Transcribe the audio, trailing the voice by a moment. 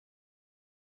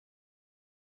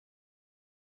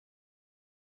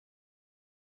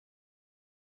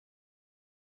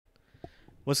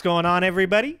What's going on,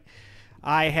 everybody?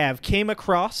 I have came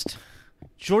across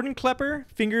Jordan Klepper,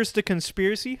 Fingers to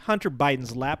Conspiracy, Hunter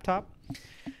Biden's laptop.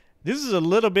 This is a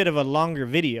little bit of a longer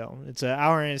video. It's an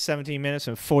hour and 17 minutes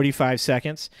and 45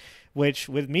 seconds, which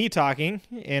with me talking,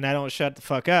 and I don't shut the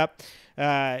fuck up,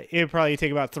 it'll probably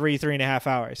take about three and a half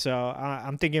hours. So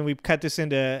I'm thinking we cut this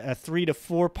into a 3 to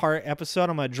 4 part episode.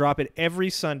 I'm going to drop it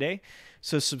every Sunday.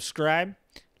 So subscribe,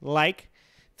 like,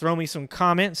 throw me some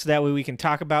comments. That way we can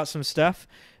talk about some stuff.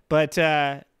 But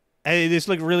this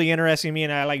looked really interesting to me,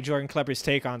 and I like Jordan Klepper's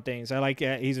take on things. I like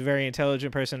he's a very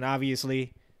intelligent person,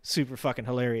 obviously super fucking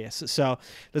hilarious. So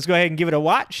let's go ahead and give it a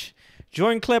watch.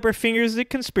 Jordan Klepper, Fingers to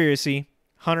Conspiracy,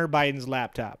 Hunter Biden's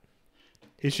laptop.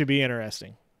 It should be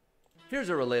interesting. Here's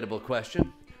a relatable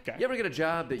question. Okay. You ever get a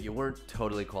job that you weren't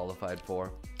totally qualified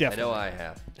for? Definitely. I know I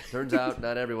have. Turns out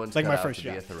not everyone's like cut my out first to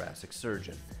job. be a thoracic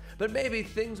surgeon. But maybe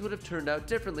things would have turned out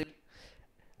differently.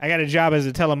 I got a job as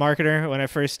a telemarketer when I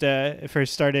first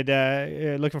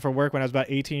started looking for work when I was about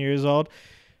 18 years old.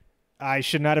 I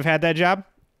should not have had that job.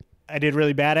 I did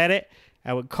really bad at it.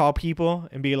 I would call people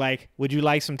and be like, would you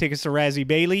like some tickets to Razzie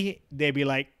Bailey? They'd be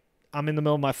like, I'm in the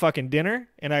middle of my fucking dinner.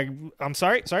 And I'm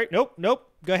sorry. Nope.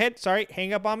 Go ahead. Sorry.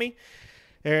 Hang up on me.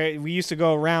 We used to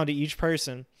go around to each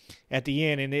person at the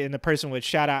end, and the person would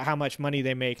shout out how much money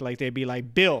they make. Like they'd be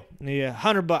like, Bill,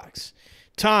 $100.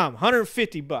 Tom,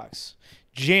 $150.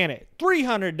 Janet,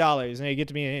 $300. And they get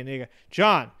to me and they go,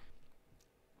 John,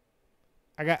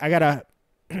 I got a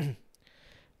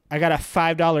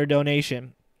 $5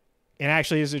 donation. And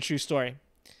actually, it's a true story.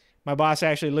 My boss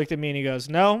actually looked at me and he goes,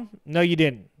 no, you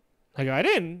didn't. I go, I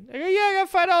didn't. I go, yeah, I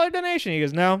got a $5 donation. He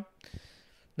goes, no,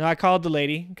 I called the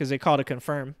lady because they called to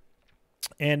confirm.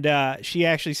 And she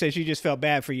actually said she just felt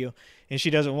bad for you and she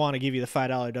doesn't want to give you the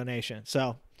 $5 donation.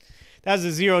 So that was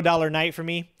a $0 night for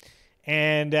me.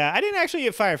 And I didn't actually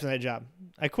get fired from that job.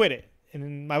 I quit it.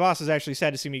 And my boss was actually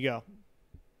sad to see me go.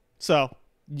 So,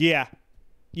 yeah,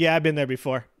 I've been there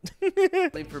before.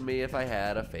 For me, if I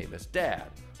had a famous dad.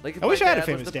 Like if I wish my I had a dad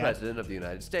famous was the dad. president of the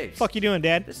United States. Fuck you doing,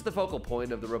 Dad? This is the focal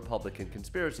point of the Republican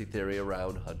conspiracy theory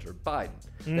around Hunter Biden.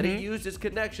 That he used his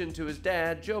connection to his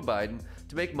dad, Joe Biden,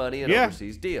 to make money in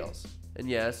overseas deals. And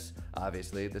yes,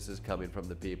 obviously, this is coming from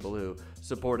the people who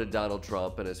supported Donald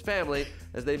Trump and his family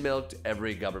as they milked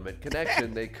every government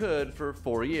connection they could for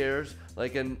 4 years,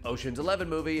 like an Ocean's 11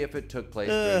 movie if it took place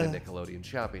during a Nickelodeon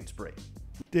shopping spree.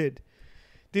 Dude,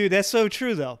 that's so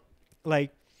true, though.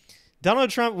 Like, Donald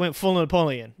Trump went full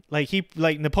Napoleon. Like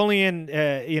Napoleon,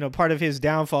 part of his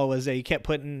downfall was that he kept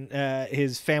putting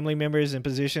his family members in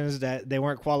positions that they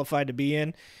weren't qualified to be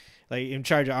in, like in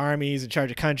charge of armies, in charge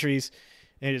of countries,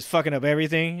 and just fucking up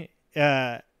everything.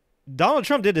 Donald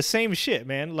Trump did the same shit,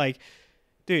 man. Like,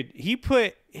 dude, he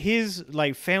put his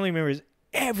family members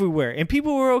everywhere, and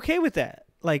people were okay with that.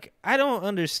 Like, I don't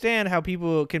understand how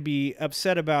people can be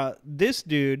upset about this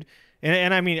dude.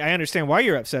 And I mean, I understand why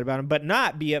you're upset about him, but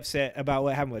not be upset about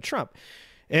what happened with Trump,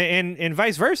 and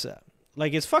vice versa.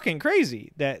 Like, it's fucking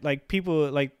crazy that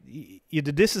people the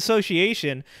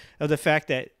disassociation of the fact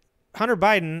that Hunter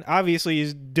Biden obviously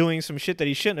is doing some shit that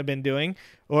he shouldn't have been doing,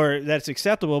 or that's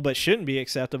acceptable but shouldn't be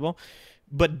acceptable.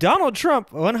 But Donald Trump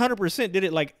 100% did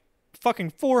it like fucking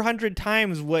 400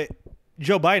 times what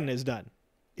Joe Biden has done.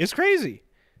 It's crazy.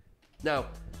 Now,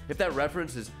 if that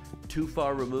reference is too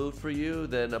far removed for you,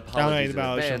 then apologies in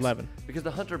advance, because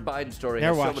the Hunter Biden story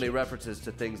has so many references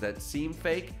to things that seem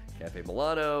fake. Cafe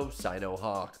Milano, Sino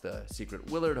Hawk, the secret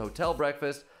Willard hotel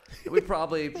breakfast. And we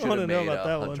probably should have made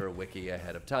a Hunter wiki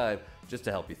ahead of time just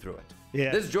to help you through it.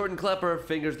 Yeah. This is Jordan Klepper,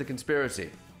 Fingers to Conspiracy.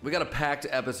 We got a packed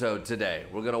episode today.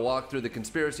 We're going to walk through the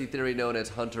conspiracy theory known as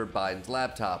Hunter Biden's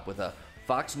laptop with a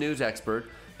Fox News expert.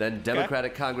 Then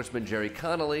Democratic Congressman Jerry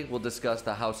Connolly will discuss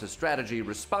the House's strategy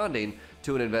responding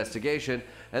to an investigation.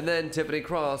 And then Tiffany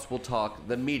Cross will talk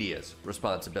the media's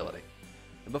responsibility.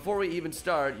 And before we even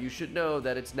start, you should know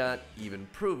that it's not even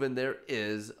proven there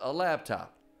is a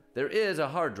laptop. There is a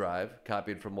hard drive,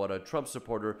 copied from what a Trump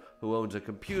supporter who owns a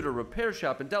computer repair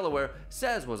shop in Delaware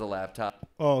says was a laptop.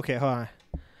 Oh, okay, hold on.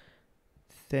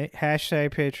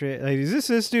 Hashtag Patriot. Like, is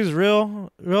this dude's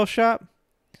real shop?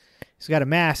 He's got a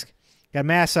mask. Got a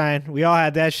mask sign. We all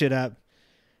had that shit up.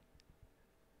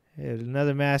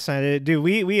 Another mask sign. Dude,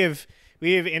 we have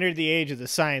entered the age of the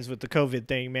signs with the COVID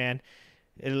thing, man.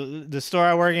 The store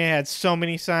I work in had so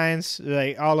many signs,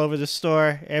 like all over the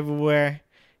store, everywhere.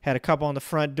 Had a couple on the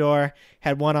front door.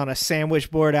 Had one on a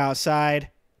sandwich board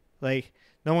outside. Like,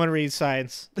 no one reads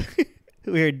signs.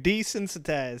 We are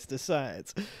desensitized to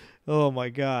signs. Oh, my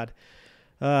God.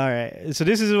 All right. So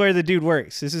this is where the dude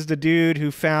works. This is the dude who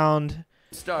found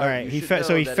Start, All right, you he should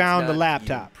so know he that it's found the not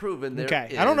laptop. even proven there Okay,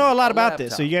 is I don't know a lot about laptop.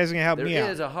 this, so you guys are gonna help me out.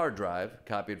 There is a hard drive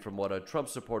copied from what a Trump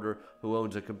supporter who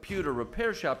owns a computer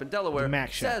repair shop in Delaware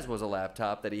Mac shop. says was a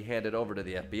laptop that he handed over to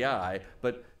the FBI,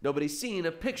 but nobody's seen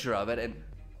a picture of it. And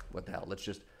what the hell? Let's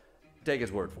just take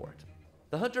his word for it.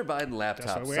 The Hunter Biden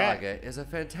laptop saga is a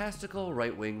fantastical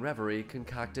right-wing reverie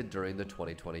concocted during the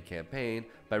 2020 campaign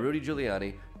by Rudy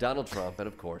Giuliani, Donald Trump, and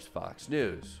of course Fox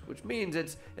News, which means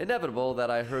it's inevitable that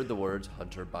I heard the words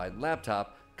Hunter Biden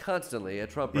laptop constantly at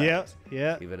Trump rallies.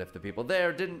 Yeah. Even if the people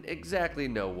there didn't exactly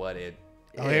know what it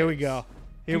is. Oh, here we go.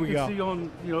 Here we go. You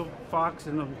can see on Fox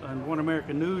and One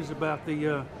American News about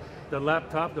the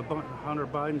laptop, the Hunter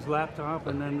Biden's laptop,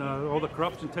 and then all the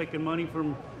corruption taking money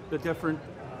from the different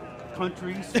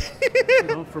countries,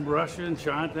 from Russia and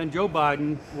China. Then Joe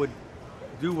Biden would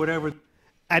do whatever.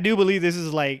 I do believe this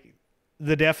is like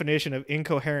the definition of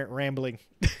incoherent rambling.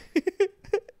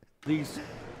 These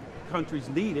countries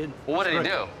needed. Well, what did he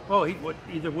do? Well,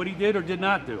 either what he did or did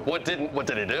not do. What did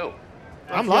he do?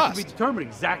 I'm It's lost. to be determined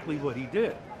exactly what he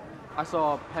did. I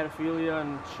saw pedophilia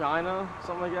in China,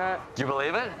 something like that. Do you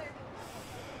believe it?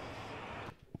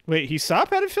 Wait, he saw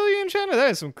pedophilia in China? That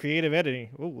is some creative editing.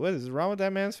 What is wrong with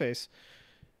that man's face?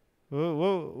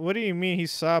 What do you mean he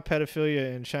saw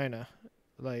pedophilia in China?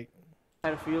 Like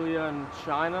Pedophilia in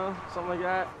China, something like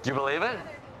that. Do you believe it?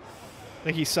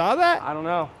 Like he saw that I don't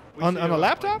know. on the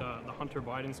laptop? Like the Hunter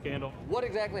Biden scandal. What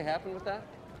exactly happened with that?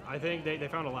 I think they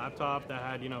found a laptop that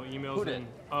had emails Who did?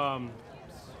 and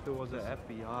who was it?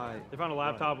 FBI. They found a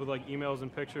laptop with like emails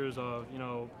and pictures of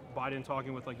Biden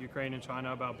talking with like Ukraine and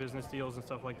China about business deals and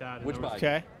stuff like that. And Which there was,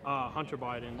 Biden? Okay. Hunter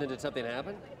Biden. Did something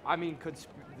happen? I mean,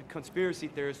 conspiracy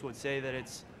theorists would say that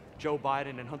it's Joe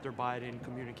Biden and Hunter Biden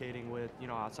communicating with,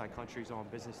 outside countries on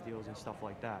business deals and stuff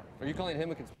like that. Are you calling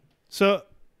him a conspiracy? So,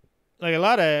 like a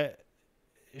lot of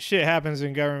shit happens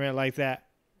in government like that.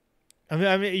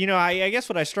 I guess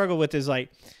what I struggle with is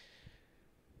like,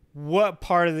 what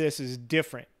part of this is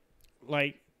different?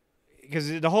 Like,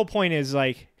 because the whole point is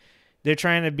like, they're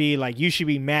trying to be like, you should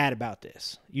be mad about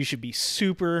this. You should be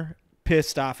super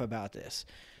pissed off about this.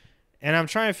 And I'm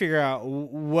trying to figure out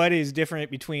what is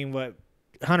different between what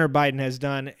Hunter Biden has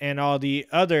done and all the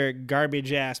other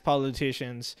garbage ass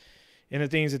politicians and the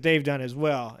things that they've done as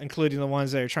well, including the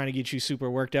ones that are trying to get you super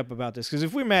worked up about this. Because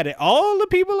if we're mad at all the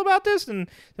people about this, then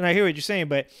I hear what you're saying.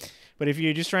 But if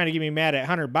you're just trying to get me mad at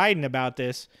Hunter Biden about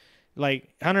this, like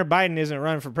Hunter Biden isn't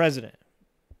running for president.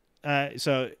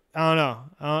 So I don't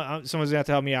know. Someone's gonna have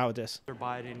to help me out with this. Hunter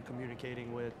Biden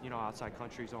communicating with, outside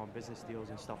countries on business deals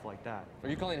and stuff like that. Are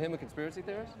you calling him a conspiracy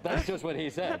theorist? That's just what he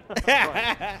said.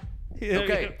 Okay.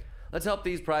 Okay, let's help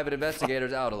these private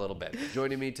investigators out a little bit.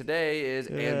 Joining me today is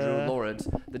Andrew Lawrence,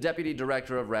 the Deputy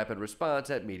Director of Rapid Response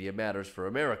at Media Matters for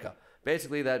America.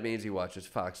 Basically, that means he watches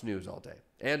Fox News all day.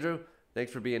 Andrew,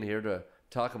 thanks for being here to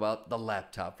talk about the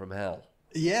laptop from hell.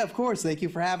 Yeah, of course. Thank you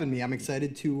for having me. I'm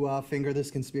excited to finger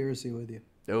this conspiracy with you.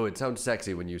 Oh, it sounds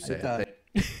sexy when you say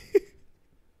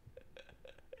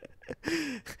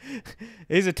it.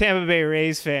 He's a Tampa Bay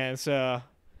Rays fan, so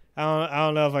I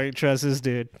don't know if I can trust this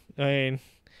dude. I mean,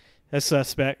 that's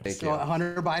suspect. Thank So you.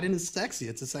 Hunter Biden is sexy.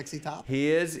 It's a sexy topic. He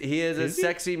is a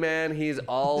sexy man. He's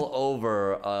all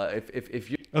over. If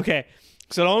you Okay,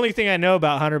 so the only thing I know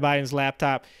about Hunter Biden's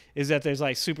laptop is that there's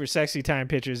like super sexy time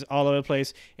pictures all over the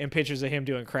place and pictures of him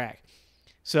doing crack.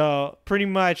 So pretty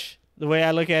much the way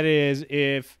I look at it is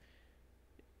if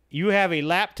you have a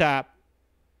laptop,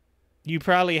 you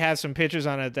probably have some pictures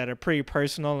on it that are pretty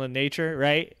personal in nature,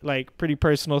 right? Like pretty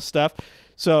personal stuff.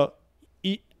 So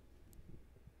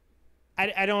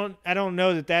I don't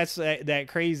know that that's that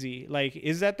crazy. Like,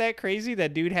 is that crazy?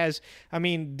 That dude has, I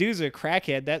mean, dude's a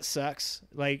crackhead. That sucks.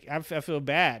 Like, I feel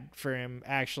bad for him,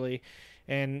 actually.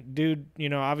 And dude,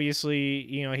 obviously,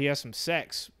 he has some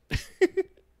sex.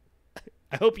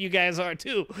 I hope you guys are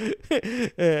too.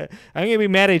 I'm gonna be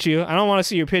mad at you. I don't want to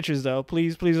see your pictures though.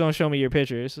 Please don't show me your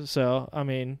pictures. So, I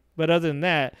mean, but other than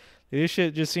that, this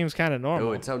shit just seems kind of normal.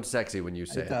 Oh, it sounds sexy when you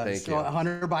say it. Thank So you.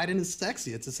 Hunter Biden is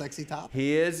sexy. It's a sexy topic.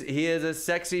 He is a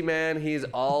sexy man. He's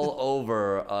all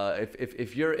over.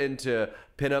 If you're into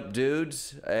pinup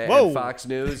dudes and Fox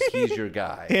News, he's your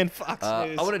guy. And Fox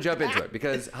News. I want to jump into it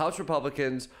because House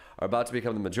Republicans are about to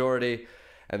become the majority,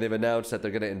 and they've announced that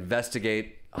they're going to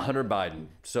investigate Hunter Biden.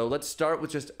 So let's start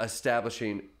with just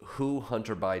establishing who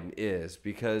Hunter Biden is,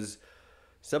 because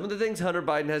some of the things Hunter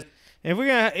Biden has. If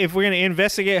we're gonna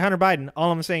investigate Hunter Biden,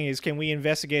 all I'm saying is, can we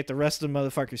investigate the rest of the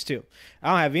motherfuckers too? I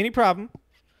don't have any problem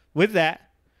with that.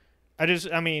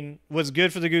 I mean, what's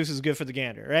good for the goose is good for the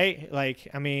gander, right? Like,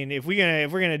 I mean, if we're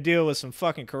gonna deal with some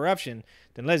fucking corruption,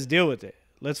 then let's deal with it.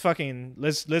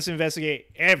 let's investigate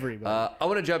everybody. I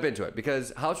want to jump into it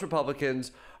because House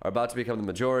Republicans are about to become the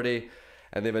majority,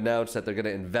 and they've announced that they're going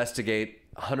to investigate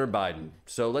Hunter Biden.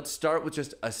 So let's start with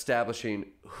just establishing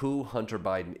who Hunter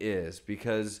Biden is,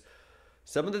 because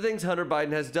some of the things Hunter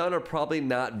Biden has done are probably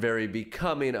not very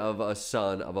becoming of a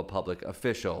son of a public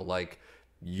official, like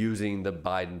using the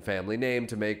Biden family name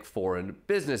to make foreign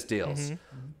business deals. Is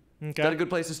that a good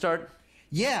place to start?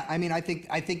 Yeah, I mean, I think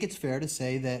it's fair to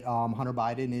say that Hunter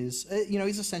Biden is,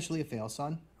 he's essentially a fail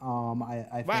son. I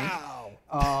think. Wow.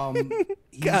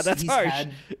 God, that's he's harsh.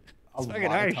 had a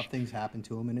lot of tough things happen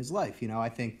to him in his life. I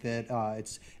think that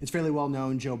it's fairly well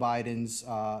known Joe Biden's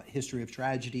history of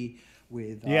tragedy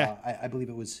with, I believe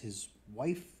it was his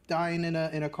wife dying in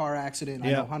a car accident.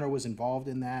 I know Hunter was involved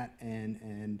in that,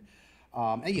 and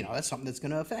that's something that's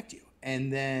going to affect you.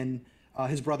 And then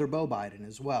his brother Beau Biden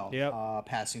as well,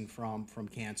 passing from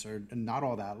cancer not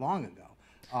all that long ago.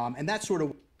 And that's sort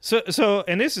of... So,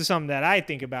 and this is something that I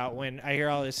think about when I hear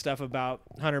all this stuff about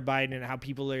Hunter Biden and how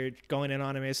people are going in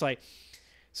on him. It's like,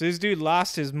 so this dude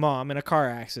lost his mom in a car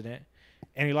accident,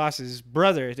 and he lost his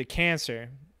brother to cancer.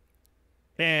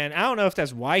 And I don't know if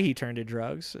that's why he turned to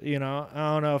drugs. I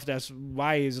don't know if that's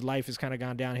why his life has kind of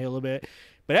gone downhill a little bit.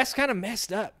 But that's kind of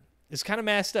messed up. It's kind of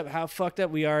messed up how fucked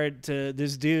up we are to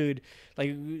this dude.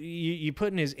 Like, you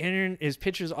putting his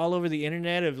pictures all over the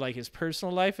internet of like his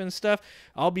personal life and stuff,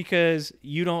 all because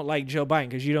you don't like Joe Biden,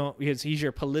 because he's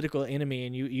your political enemy,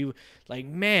 and you like,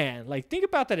 man, like, think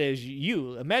about that as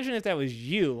you. Imagine if that was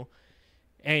you,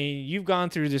 and you've gone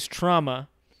through this trauma,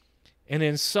 and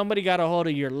then somebody got a hold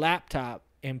of your laptop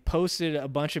and posted a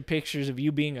bunch of pictures of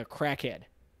you being a crackhead.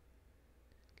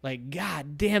 Like,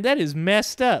 god damn, that is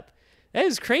messed up. That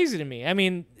is crazy to me. I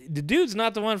mean, the dude's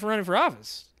not the one for running for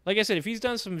office. Like I said, if he's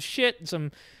done some shit,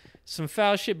 some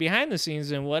foul shit behind the scenes,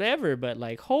 then whatever. But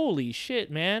like, holy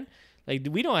shit, man! Like,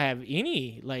 we don't have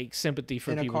any like sympathy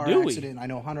for people, do we? In a car accident, I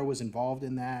know Hunter was involved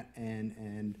in that,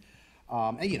 and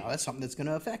that's something that's going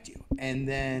to affect you. And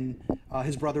then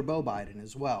his brother Beau Biden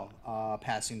as well,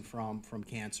 passing from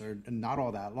cancer not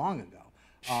all that long ago.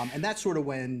 And that's sort of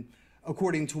when,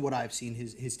 according to what I've seen,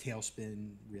 his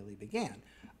tailspin really began.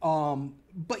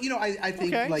 But I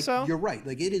think you're right.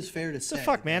 Like, it is fair to say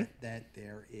that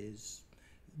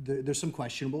there's some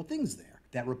questionable things there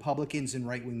that Republicans and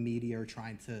right-wing media are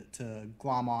trying to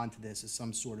glom onto this as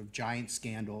some sort of giant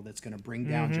scandal that's going to bring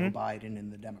down Joe Biden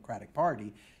and the Democratic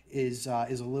Party is a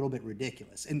little bit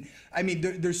ridiculous. And I mean,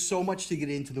 there's so much to get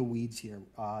into the weeds here.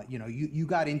 You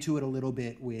got into it a little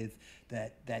bit with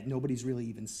that nobody's really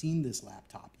even seen this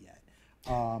laptop yet.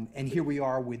 And here we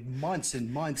are with months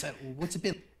and months. What's it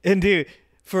been? And dude,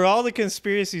 for all the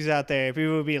conspiracies out there,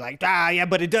 people would be like, yeah,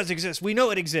 but it does exist. We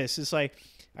know it exists. It's like,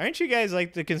 aren't you guys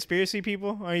like the conspiracy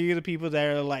people? Are you the people that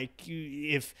are like,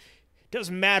 if it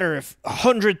doesn't matter if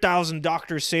 100,000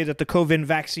 doctors say that the COVID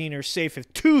vaccine are safe,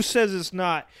 if 2 says it's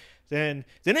not, then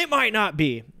it might not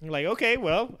be. You're like, okay,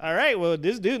 well, all right, well,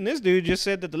 this dude just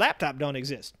said that the laptop don't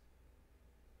exist.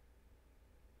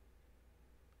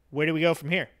 Where do we go from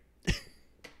here?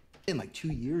 Been like 2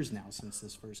 years now since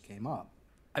this first came up.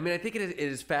 I mean, I think it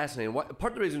is fascinating.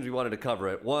 Part of the reasons we wanted to cover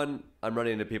it, one, I'm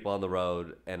running into people on the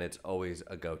road, and it's always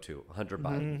a go-to, Hunter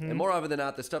Biden. And more often than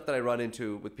not, the stuff that I run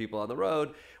into with people on the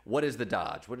road, what is the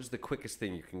dodge? What is the quickest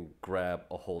thing you can grab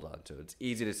a hold onto? It's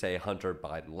easy to say Hunter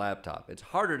Biden laptop. It's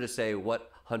harder to say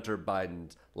what Hunter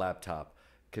Biden's laptop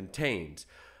contains.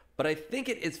 But I think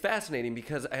it is fascinating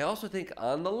because I also think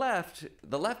on the left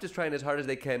is trying as hard as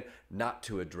they can not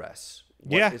to address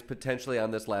what is potentially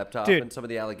on this laptop and some of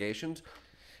the allegations.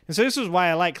 And so this is why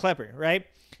I like Klepper, right?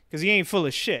 Because he ain't full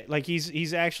of shit. Like,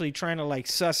 he's actually trying to like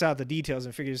suss out the details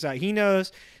and figure this out. He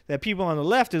knows that people on the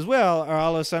left as well are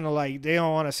all of a sudden like, they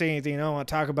don't want to say anything, they don't want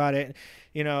to talk about it.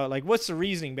 Like, what's the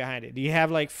reasoning behind it? Do you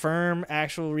have like firm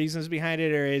actual reasons behind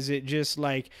it, or is it just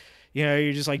like,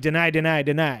 you're just like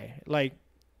deny? Like,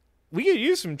 we could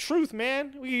use some truth,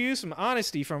 man. We could use some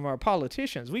honesty from our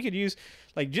politicians. We could use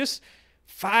like just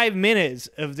 5 minutes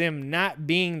of them not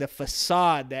being the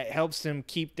facade that helps them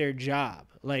keep their job.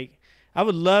 Like, I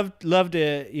would love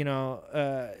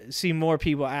to, see more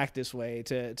people act this way,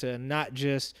 to not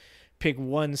just pick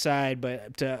one side,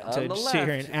 but to sit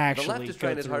here and actually the left is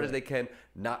trying as hard as they can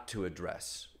not to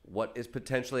address what is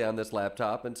potentially on this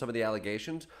laptop and some of the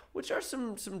allegations, which are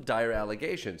some dire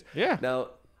allegations. Yeah.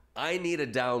 Now, I need a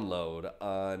download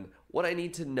on what I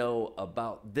need to know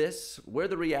about this, where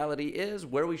the reality is,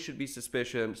 where we should be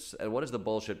suspicious, and what is the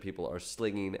bullshit people are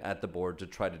slinging at the board to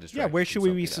try to distract. Yeah, where should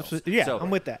we be suspicious? Yeah, I'm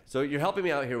with that. So you're helping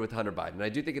me out here with Hunter Biden. And I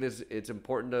do think it's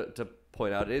important to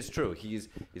point out it is true. He's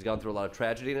gone through a lot of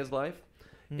tragedy in his life.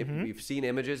 If we've seen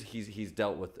images, he's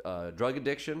dealt with drug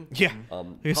addiction. Yeah.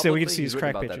 You said we Publicly, can see his he's written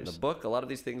crack about that in pictures. the book. A lot of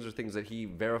these things are things that he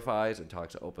verifies and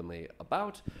talks openly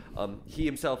about. He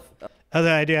himself. Other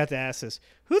idea I have to ask this: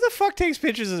 who the fuck takes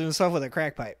pictures of himself with a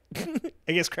crack pipe?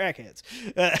 I guess crackheads.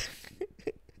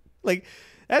 Like,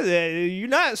 you're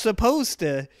not supposed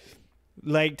to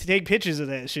like to take pictures of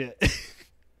that shit,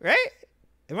 right?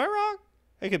 Am I wrong?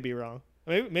 I could be wrong.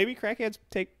 Maybe crackheads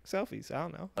take selfies. I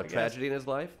don't know. A tragedy in his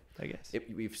life. I guess.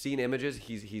 We've seen images.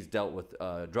 He's dealt with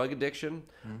drug addiction.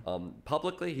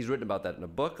 Publicly, he's written about that in a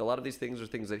book. A lot of these things are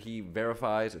things that he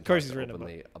verifies and talks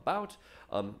openly about.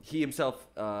 He himself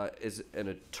is an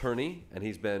attorney, and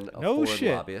he's been a foreign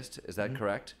lobbyist. Is that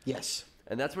correct? Yes.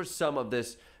 And that's where some of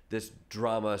this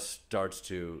drama starts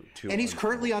to And he's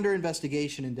currently under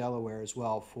investigation in Delaware as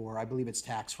well for, I believe it's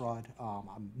tax fraud.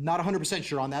 I'm not 100%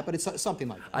 sure on that, but it's something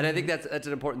like that. And I think that's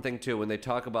an important thing too. When they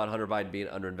talk about Hunter Biden being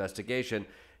under investigation,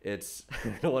 it's I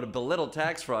don't want to belittle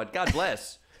tax fraud. God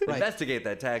bless. Right. Investigate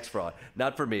that tax fraud.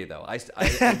 Not for me though. I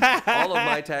all of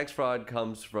my tax fraud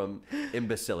comes from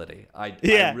imbecility. I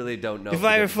really don't know. If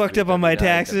I ever fucked up on my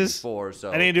taxes,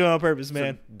 so I didn't do it on purpose,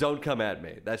 man. So don't come at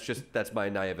me. That's my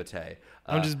naivete.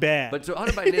 I'm just bad. But so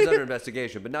Hunter Biden is under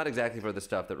investigation, but not exactly for the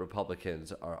stuff that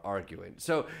Republicans are arguing.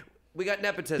 So we got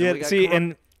nepotism. Yeah, we got see,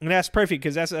 and that's perfect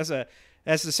because that's the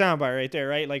soundbite right there,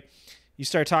 right? Like, you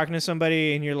start talking to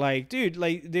somebody and you're like, dude,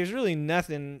 like, there's really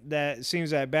nothing that seems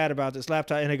that bad about this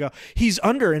laptop. And they go, he's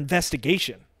under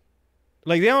investigation.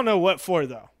 Like, they don't know what for,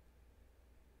 though.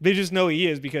 They just know he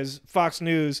is because Fox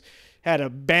News had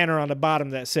a banner on the bottom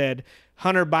that said,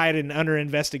 Hunter Biden under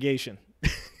investigation.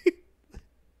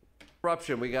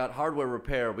 Corruption. We got hardware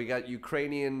repair. We got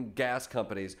Ukrainian gas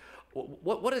companies.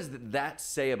 What does that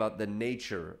say about the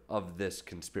nature of this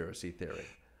conspiracy theory?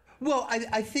 Well,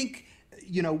 I think,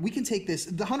 we can take this.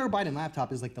 The Hunter Biden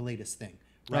laptop is like the latest thing,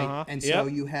 right? And so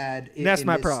you had... That's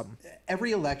my problem.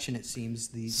 Every election, it seems,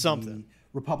 the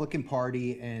Republican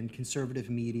Party and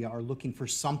conservative media are looking for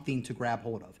something to grab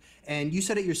hold of. And you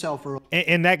said it yourself earlier.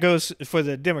 And that goes for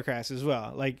the Democrats as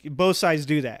well. Like, both sides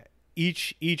do that.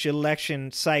 Each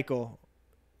election cycle,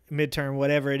 midterm,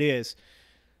 whatever it is,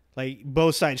 like,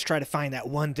 both sides try to find that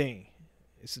one thing.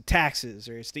 It's the taxes,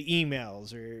 or it's the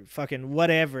emails, or fucking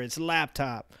whatever. It's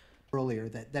laptop. Earlier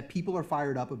that people are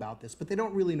fired up about this, but they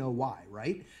don't really know why,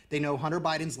 right? They know Hunter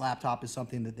Biden's laptop is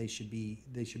something that they should be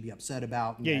upset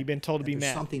about. And you've been told to be mad.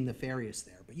 There's something nefarious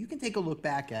there, but you can take a look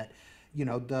back at,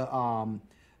 the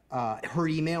her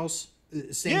emails.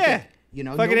 Same thing.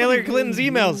 Fucking Hillary Clinton's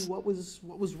emails. What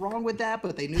was wrong with that?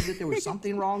 But they knew that there was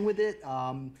something wrong with it.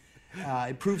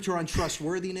 It proved her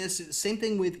untrustworthiness. Same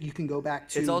thing with, you can go back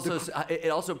to... It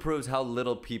also proves how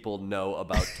little people know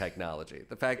about technology.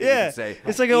 The fact that you can say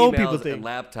it's like an old people emails thing. and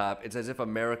laptop, it's as if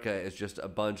America is just a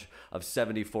bunch of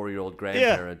 74-year-old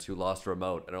grandparents who lost a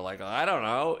remote and are like, I don't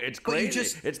know, it's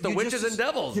crazy. It's the witches and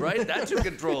devils, right? That's who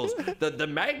controls the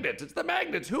magnets. It's the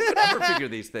magnets. Who could ever figure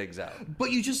these things out?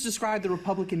 But you just described the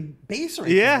Republican base right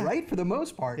there, right? For the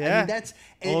most part. Yeah. I mean, that's...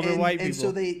 Older white people. And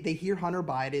so they hear Hunter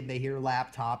Biden, they hear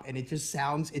laptop, and it just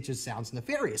sounds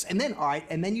nefarious. And then, all right,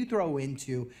 and then you throw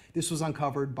into, this was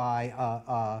uncovered by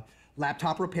a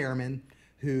laptop repairman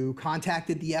who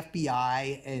contacted the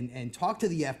FBI and talked to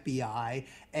the FBI,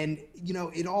 and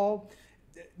it all,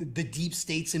 the deep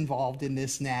state's involved in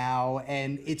this now,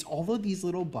 and it's all of these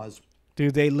little buzzwords.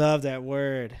 Dude, they love that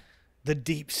word, the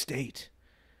deep state,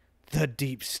 the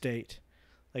deep state.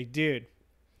 Like, dude,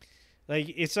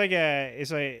 like it's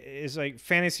like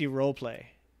fantasy role play.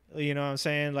 You know what I'm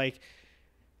saying? Like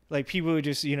people who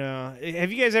just,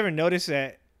 have you guys ever noticed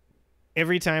that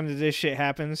every time that this shit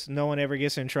happens, no one ever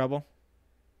gets in trouble?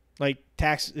 Like,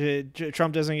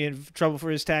 Trump doesn't get in trouble for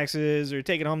his taxes or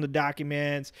taking home the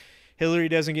documents. Hillary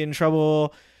doesn't get in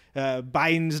trouble.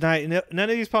 Biden's not. None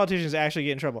of these politicians actually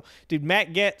get in trouble. Dude,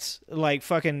 Matt Gaetz, like,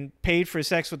 fucking paid for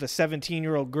sex with a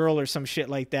 17-year-old girl or some shit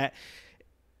like that.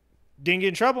 Didn't get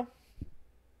in trouble.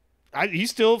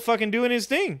 He's still fucking doing his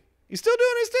thing. He's still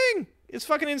doing his thing. It's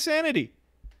fucking insanity.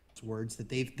 Words that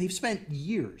they've spent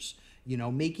years,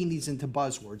 making these into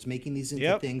buzzwords, making these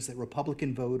into things that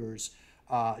Republican voters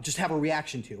just have a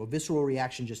reaction to, a visceral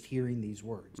reaction just hearing these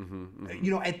words.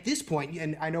 At this point,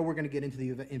 and I know we're going to get into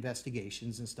the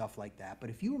investigations and stuff like that, but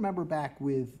if you remember back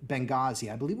with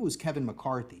Benghazi, I believe it was Kevin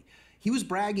McCarthy, he was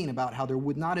bragging about how there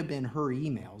would not have been her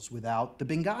emails without the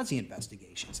Benghazi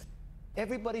investigations.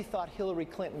 Everybody thought Hillary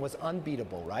Clinton was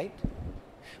unbeatable, right?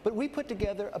 But we put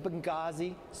together a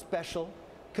Benghazi special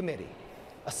committee,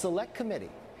 a select committee.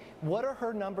 What are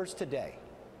her numbers today?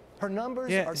 Her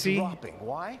numbers are dropping.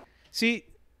 Why? See,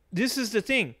 this is the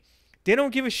thing. They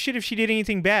don't give a shit if she did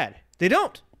anything bad. They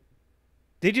don't.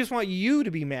 They just want you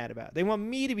to be mad about it. They want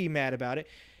me to be mad about it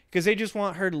because they just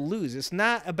want her to lose. It's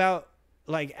not about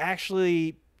like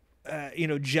actually,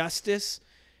 justice.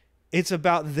 It's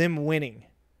about them winning.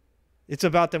 It's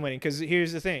about them winning. Because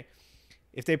here's the thing.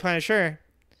 If they punish her,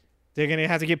 they're going to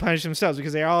have to get punished themselves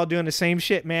because they're all doing the same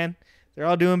shit, man. They're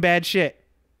all doing bad shit.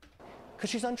 Because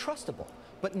she's untrustable.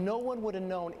 But no one would have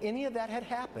known any of that had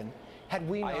happened had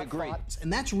we not thought.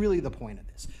 And that's really the point of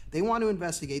this. They want to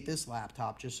investigate this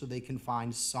laptop just so they can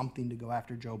find something to go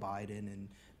after Joe Biden and,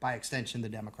 by extension, the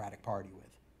Democratic Party with.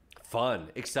 Fun,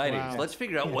 exciting. Wow. So let's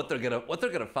figure out what they're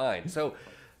gonna find. So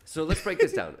let's break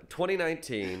this down.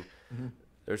 2019,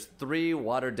 there's 3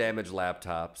 water-damaged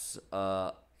laptops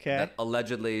that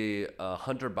allegedly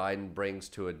Hunter Biden brings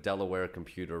to a Delaware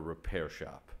computer repair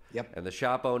shop. Yep. And the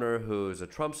shop owner, who's a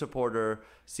Trump supporter,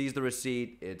 sees the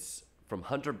receipt. It's from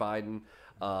Hunter Biden.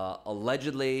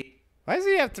 Allegedly. Why does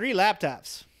he have 3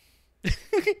 laptops?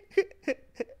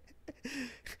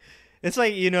 It's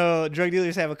like, drug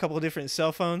dealers have a couple of different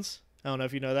cell phones. I don't know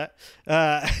if you know that.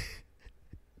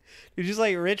 You're just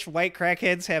like rich white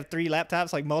crackheads have 3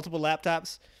 laptops, like multiple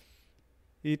laptops.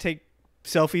 You take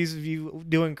selfies of you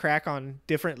doing crack on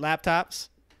different laptops.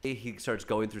 He starts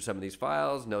going through some of these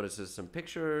files, notices some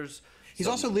pictures. He's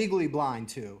also legally blind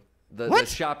too. The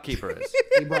shopkeeper is.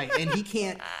 Right, and he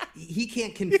can't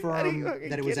confirm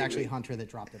that it was actually Hunter that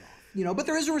dropped it off. But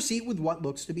there is a receipt with what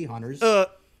looks to be Hunter's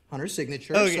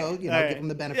signature, so give him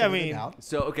the benefit of the doubt.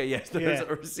 So yes, there's a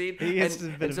receipt,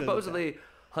 and supposedly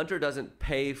Hunter doesn't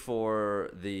pay for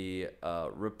the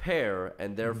repair,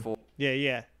 and therefore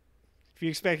yeah. If you're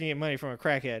expecting to get money from a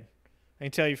crackhead, I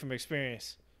can tell you from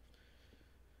experience,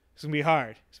 it's gonna be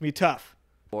hard. It's gonna be tough.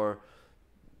 Or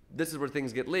this is where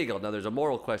things get legal. Now, there's a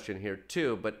moral question here,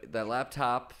 too, but that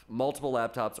multiple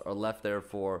laptops are left there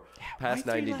for past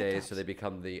 90 days, so they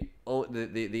become the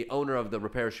owner of the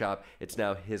repair shop. It's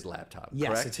now his laptop,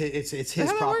 yes, correct? it's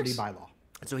his property by law.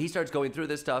 So he starts going through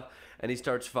this stuff, and he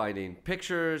starts finding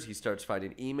pictures, he starts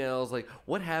finding emails. Like,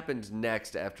 what happens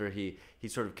next after he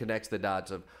sort of connects the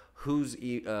dots of whose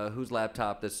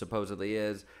laptop this supposedly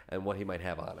is and what he might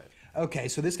have on it? Okay,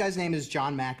 so this guy's name is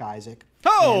John Mac Isaac.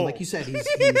 Oh! And like you said, he's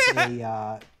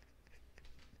a...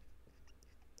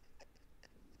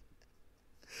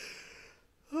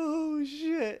 Oh,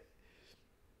 shit.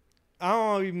 I don't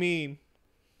want to be mean.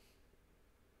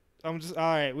 All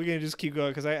right, we're going to just keep going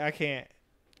because I can't.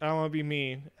 I don't want to be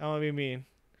mean. All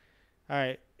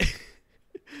right.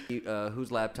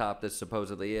 Whose laptop this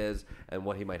supposedly is and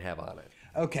what he might have on it.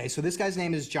 Okay, so this guy's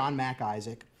name is John Mac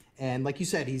Isaac. And like you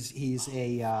said, he's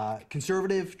a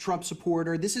conservative Trump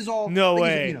supporter. This is all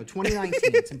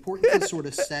 2019. It's important to sort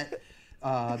of set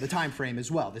the time frame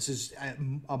as well. This is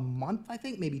a month, I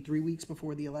think, maybe 3 weeks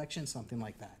before the election, something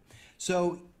like that.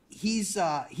 So he's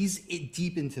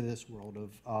deep into this world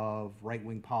of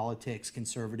right-wing politics,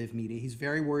 conservative media. He's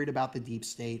very worried about the deep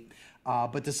state,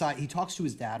 but he talks to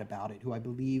his dad about it, who I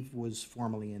believe was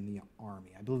formerly in the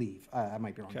Army. I believe. I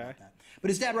might be wrong about that. But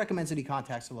his dad recommends that he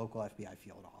contacts the local FBI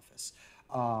field office.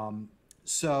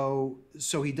 So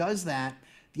he does that.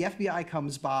 The FBI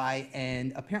comes by,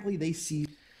 and apparently they see...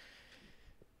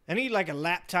 I need like a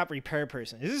laptop repair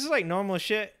person. Is this like normal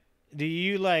shit?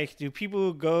 Do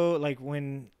people go like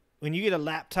when you get a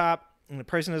laptop and the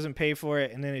person doesn't pay for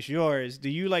it and then it's yours, do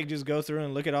you like just go through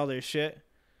and look at all their shit?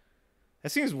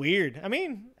 That seems weird. I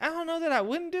mean, I don't know that I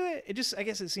wouldn't do it. I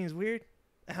guess it seems weird.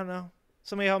 I don't know.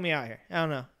 Somebody help me out here. I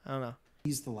don't know.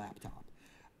 He's the laptop.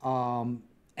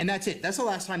 And that's it. That's the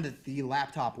last time that the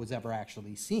laptop was ever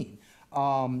actually seen.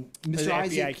 Mr.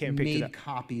 Isaac made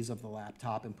copies of the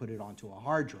laptop and put it onto a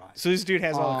hard drive. So this dude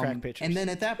has all the crack pictures. And then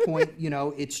at that point,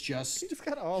 it's just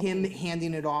him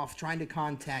handing it off, trying to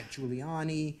contact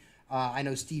Giuliani. I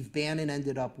know Steve Bannon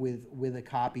ended up with a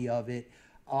copy of it.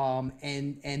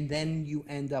 And then you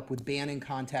end up with Bannon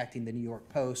contacting the New York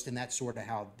Post, and that's sort of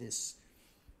how this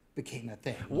became a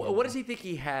thing. What does he think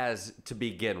he has to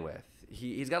begin with?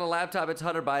 He's got a laptop. It's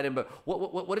Hunter Biden, but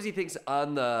what does he think's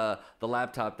on the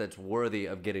laptop that's worthy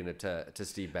of getting it to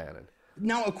Steve Bannon?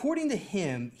 Now, according to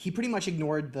him, he pretty much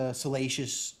ignored the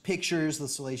salacious pictures, the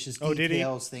salacious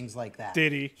details, things like that.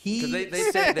 Did he?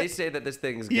 They say that this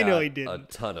thing's got a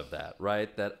ton of that,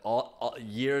 right? That all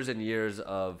years and years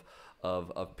of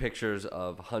pictures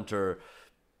of Hunter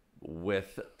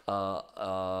with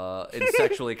in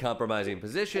sexually compromising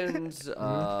positions.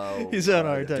 He's on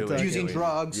our using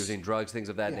drugs, things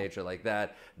of that nature, like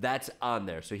that. That's on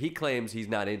there. So he claims he's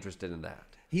not interested in that.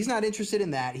 He's not interested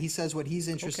in that. He says what he's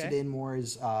interested in more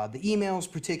is the emails,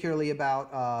 particularly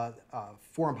about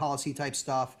foreign policy type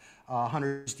stuff,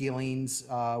 Hunter's dealings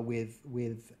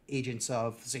with agents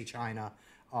of, say, China,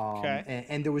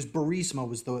 And there was burisma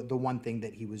was the one thing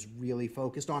that he was really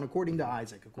focused on, according to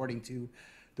Isaac, according to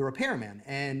the repairman.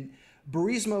 And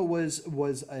burisma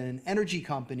was an energy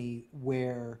company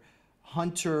where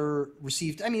Hunter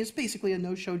received, I mean, it's basically a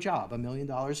no-show job, $1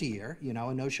 million a year, you know,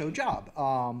 a no-show job.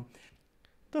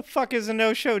 The fuck is a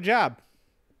no-show job?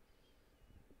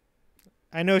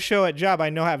 I no-show at job, I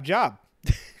no have job.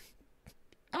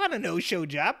 I want a no-show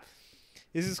job.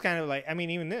 This is kind of like, I mean,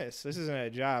 even this isn't a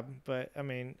job, but I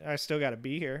mean, I still got to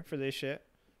be here for this shit,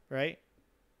 right?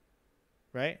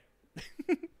 Right?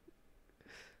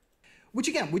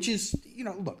 Which is, you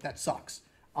know, look, that sucks.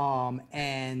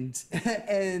 And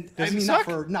I mean,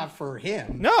 suck? not for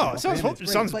him. No, you know, it sounds, for him,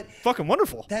 sounds but fucking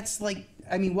wonderful. that's like,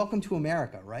 I mean, welcome to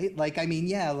America, right? Like, I mean,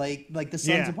 yeah, like the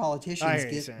sons of politicians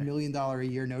get $1 million a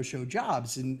year no-show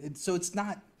jobs, and so it's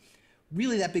not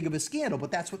really that big of a scandal,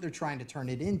 but that's what they're trying to turn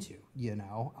it into, you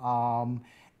know.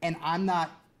 And I'm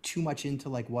not too much into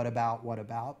like what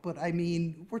about, but I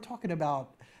mean, we're talking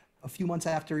about a few months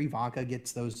after Ivanka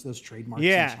gets those trademarks.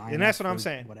 Yeah, in China and that's what I'm for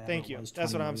saying. whatever Thank it you. was,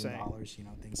 That's what $20 I'm million, saying. you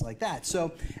know, things like that.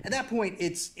 So at that point,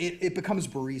 it becomes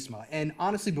burisma. And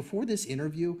honestly, before this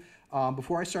interview,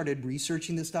 before I started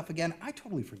researching this stuff again, I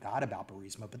totally forgot about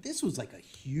burisma. But this was like a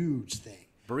huge thing.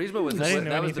 Burisma was I didn't know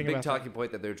that was the anything big about talking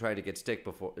point that they were trying to get stick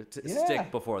before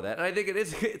that, and I think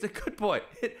it's a good point.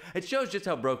 It shows just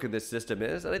how broken this system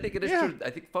is, and I think it is true. I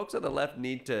think folks on the left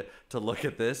need to look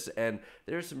at this, and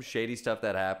there's some shady stuff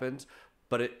that happens,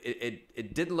 but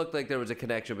it didn't look like there was a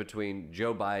connection between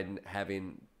Joe Biden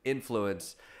having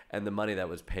influence and the money that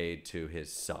was paid to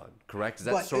his son. Correct? Is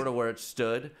that sort of where it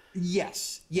stood?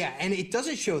 Yes. Yeah. And it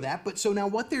doesn't show that. But so now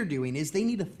what they're doing is they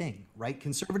need a thing, right?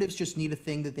 Conservatives just need a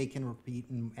thing that they can repeat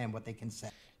and what they can say.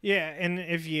 Yeah, and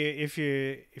if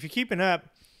you're keeping up,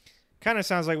 kind of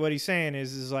sounds like what he's saying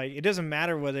is like it doesn't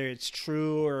matter whether it's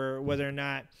true or whether or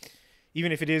not,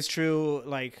 even if it is true,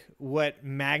 like what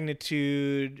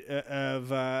magnitude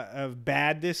of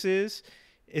bad this is.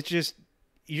 It's just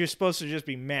you're supposed to just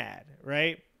be mad,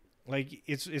 right? Like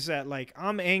it's that like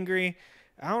I'm angry.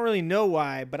 I don't really know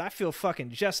why, but I feel fucking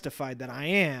justified that I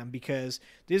am because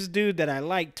this dude that I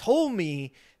like told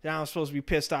me that I'm supposed to be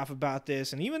pissed off about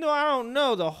this. And even though I don't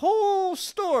know the whole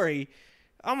story,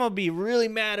 I'm going to be really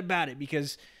mad about it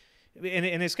because,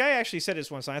 and this guy actually said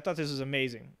this once, and I thought this was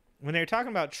amazing. When they were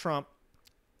talking about Trump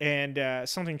and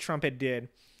something Trump had did,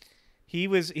 he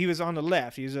was on the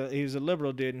left. He was a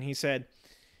liberal dude, and he said,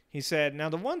 now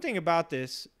the one thing about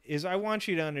this is I want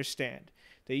you to understand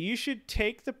that you should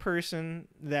take the person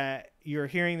that you're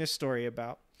hearing this story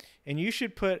about, and you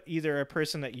should put either a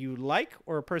person that you like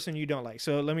or a person you don't like.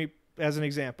 So let me, as an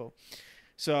example.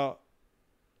 So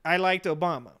I liked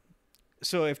Obama.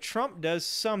 So if Trump does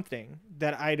something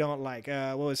that I don't like,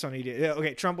 what was something he did?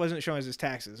 Okay, Trump wasn't showing us his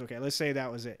taxes. Okay, let's say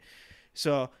that was it.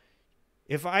 So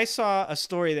if I saw a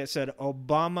story that said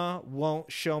Obama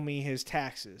won't show me his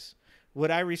taxes, would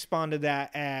I respond to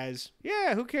that as,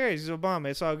 yeah, who cares? He's Obama.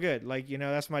 It's all good. Like, you know,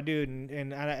 that's my dude,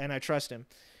 and I trust him.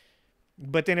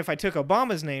 But then if I took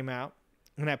Obama's name out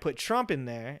and I put Trump in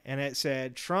there and it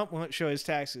said Trump won't show his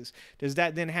taxes, does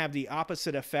that then have the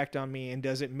opposite effect on me? And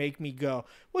does it make me go,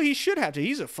 well, he should have to.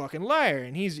 He's a fucking liar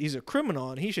and he's a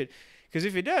criminal and he should. Because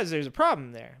if it does, there's a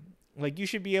problem there. Like, you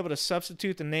should be able to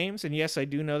substitute the names. And yes, I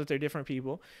do know that they're different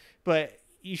people, but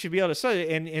you should be able to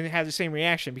substitute and have the same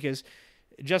reaction because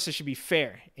justice should be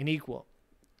fair and equal.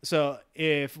 So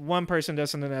if one person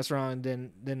does something that's wrong,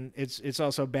 then it's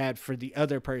also bad for the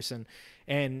other person.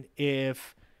 And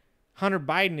if Hunter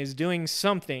Biden is doing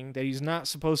something that he's not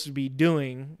supposed to be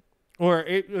doing, or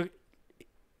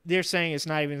they're saying it's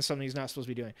not even something he's not supposed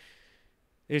to be doing.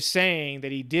 They're saying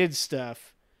that he did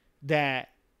stuff that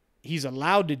he's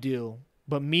allowed to do,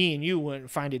 but me and you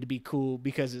wouldn't find it to be cool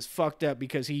because it's fucked up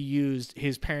because he used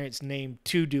his parents' name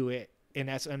to do it. And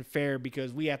that's unfair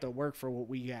because we have to work for what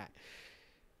we got.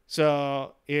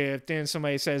 So if then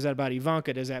somebody says that about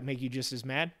Ivanka, does that make you just as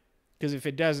mad? Because if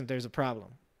it doesn't, there's a problem.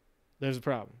 There's a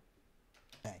problem.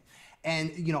 Okay.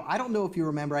 And, you know, I don't know if you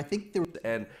remember, I think there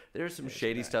And there's some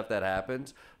shady stuff that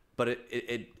happens, but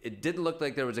it didn't look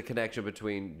like there was a connection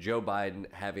between Joe Biden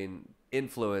having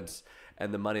influence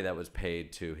and the money that was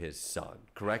paid to his son.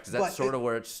 Correct? Is that sort of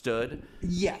where it stood?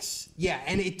 Yes. Yeah.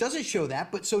 And it doesn't show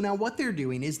that. But so now what they're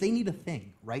doing is they need a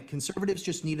thing, right? Conservatives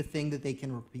just need a thing that they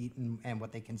can repeat and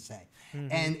what they can say. Mm-hmm.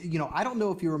 And, you know, I don't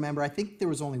know if you remember, I think there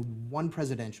was only one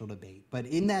presidential debate. But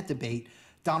in that debate,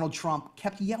 Donald Trump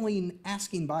kept yelling,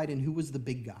 asking Biden who was the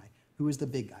big guy. Who is the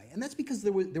big guy? And that's because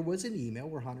there was an email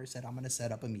where Hunter said, I'm going to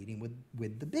set up a meeting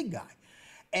with the big guy.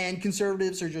 And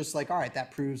conservatives are just like, all right,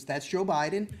 that proves that's Joe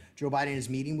Biden. Joe Biden is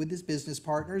meeting with his business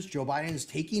partners. Joe Biden is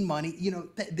taking money. You know,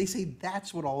 they say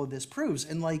that's what all of this proves.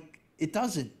 And like, it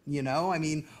doesn't, you know? I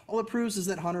mean, all it proves is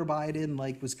that Hunter Biden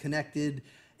like was connected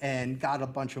and got a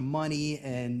bunch of money,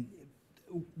 and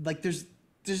like there's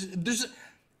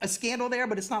a scandal there,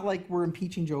 but it's not like we're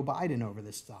impeaching Joe Biden over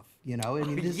this stuff, you know? I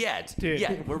mean, Yet,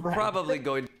 we're probably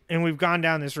going. And we've gone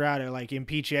down this route of like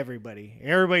impeach everybody.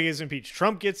 Everybody gets impeached.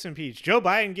 Trump gets impeached. Joe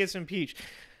Biden gets impeached.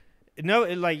 No,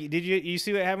 like, did you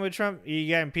see what happened with Trump? He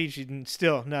got impeached and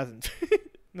still nothing.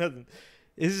 Nothing.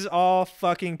 This is all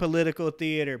fucking political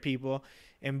theater, people.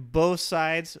 And both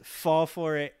sides fall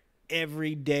for it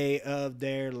every day of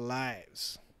their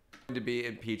lives. To be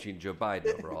impeaching Joe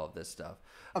Biden over all of this stuff.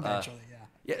 Eventually,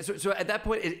 Yeah, so at that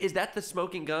point, is that the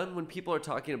smoking gun when people are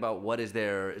talking about what is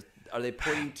there? Are they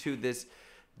pointing to this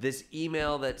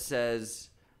email that says,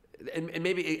 and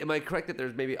maybe, am I correct that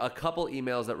there's maybe a couple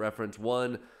emails that reference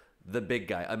one, the big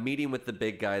guy, a meeting with the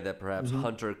big guy that perhaps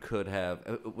Hunter could have,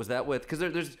 was that with, because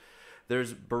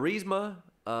there's burisma,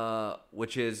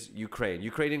 which is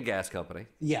Ukrainian gas company.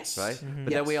 Yes. Right?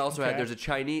 But then we also had, there's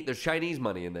Chinese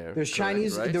money in there. There's correct,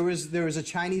 Chinese, right? there was a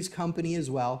Chinese company as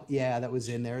well. Yeah, that was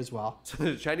in there as well. So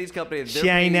the Chinese company, they're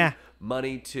paying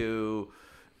money to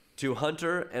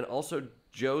Hunter and also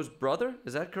Joe's brother.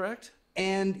 Is that correct?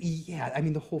 And yeah, I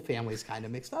mean, the whole family is kind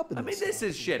of mixed up in this. I mean, this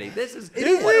is shitty. This is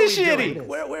shitty.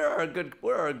 Where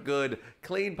are a good,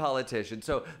 clean politician?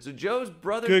 So Joe's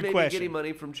brother's Good maybe question. getting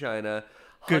money from China.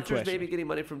 Good Hunter's question. maybe getting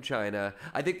money from China.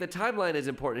 I think the timeline is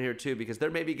important here too, because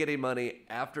they're maybe getting money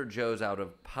after Joe's out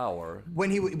of power.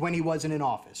 When he wasn't in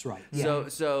office, right? Yeah.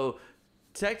 So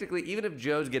technically, even if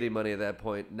Joe's getting money at that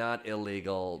point, not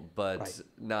illegal, but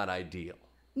not ideal.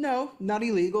 No, not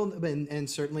illegal, and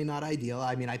certainly not ideal.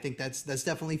 I mean, I think that's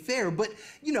definitely fair. But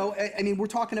you know, I mean, we're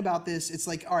talking about this. It's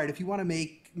like, all right, if you want to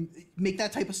make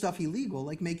that type of stuff illegal,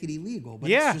 like make it illegal.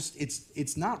 But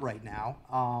it's not right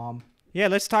now. Yeah,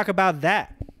 let's talk about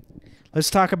that. Let's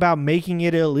talk about making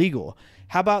it illegal.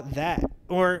 How about that?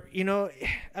 Or, you know,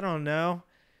 I don't know.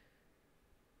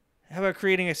 How about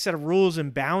creating a set of rules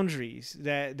and boundaries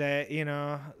that you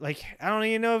know, like, I don't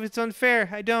even know if it's unfair.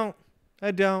 I don't.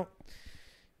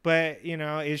 But, you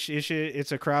know,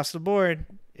 it's across the board.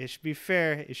 It should be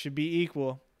fair. It should be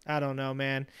equal. I don't know,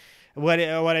 man. What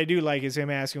I do like is him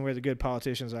asking where the good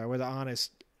politicians are, where the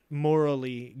honest,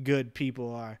 morally good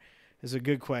people are. It's a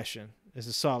good question. It's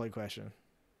a solid question.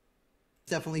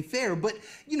 Definitely fair. But,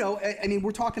 you know, I mean,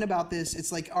 we're talking about this.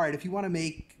 It's like, all right, if you want to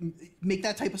make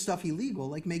that type of stuff illegal,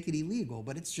 like make it illegal.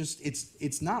 But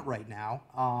it's not right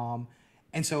now.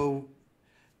 And so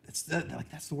that's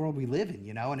the world we live in,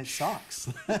 you know, and it sucks.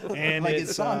 And like it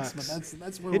sucks, sucks. but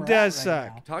that's where It we're does at suck.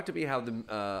 right now. Talk to me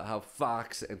how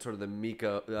Fox and sort of the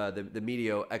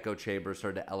media echo chamber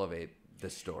started to elevate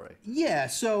this story. Yeah,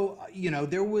 so you know,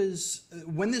 there was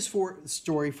when this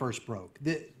story first broke,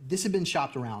 this had been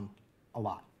shopped around a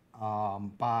lot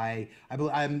by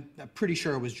I'm pretty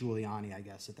sure it was Giuliani, I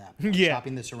guess, at that point,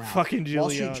 shopping this around. Fucking Giuliani. Wall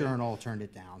Street Journal turned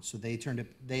it down, so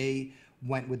they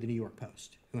went with the New York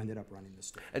Post, who ended up running the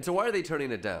story. And so why are they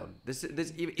turning it down?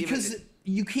 Because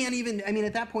you can't even. I mean,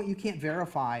 at that point, you can't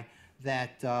verify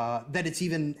that it's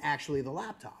even actually the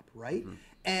laptop, right?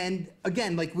 And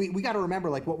again, like we got to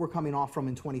remember like what we're coming off from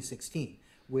in 2016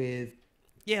 with.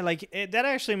 Yeah, like that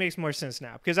actually makes more sense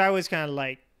now, because I was kind of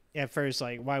like at first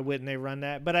like, why wouldn't they run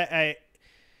that? But I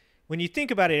when you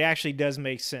think about it, it actually does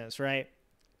make sense, right?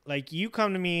 Like you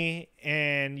come to me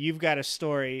and you've got a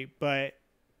story, but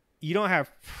you don't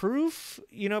have proof,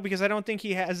 you know, because I don't think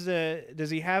he has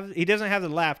he doesn't have the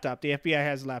laptop. The FBI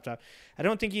has the laptop. I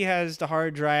don't think he has the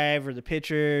hard drive or the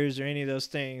pictures or any of those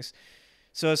things.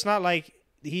 So it's not like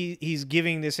he's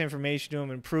giving this information to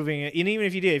him and proving it. And even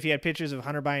if he had pictures of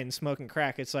Hunter Biden smoking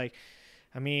crack, it's like,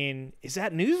 I mean, is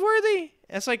that newsworthy?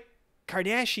 That's like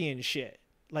Kardashian shit.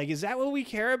 Like, is that what we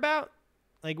care about?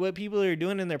 Like what people are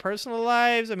doing in their personal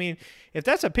lives? I mean, if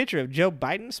that's a picture of Joe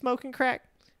Biden smoking crack,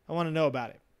 I want to know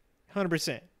about it.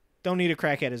 100%. Don't need a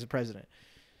crackhead as a president.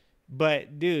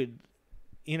 But, dude,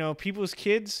 you know, people's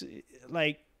kids,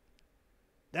 like,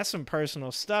 that's some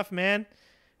personal stuff, man.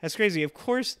 That's crazy. Of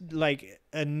course, like,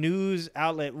 a news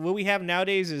outlet, what we have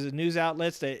nowadays is news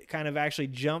outlets that kind of actually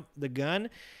jump the gun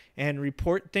and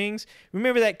report things.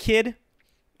 Remember that kid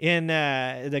in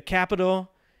the Capitol?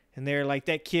 And they're like,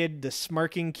 that kid, the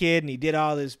smirking kid, and he did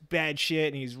all this bad shit,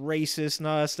 and he's racist and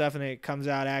all that stuff, and it comes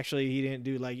out actually he didn't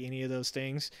do, like, any of those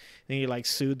things. Then he, like,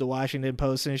 sued the Washington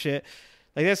Post and shit.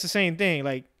 Like, that's the same thing.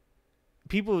 Like,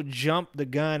 people jump the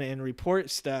gun and report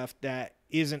stuff that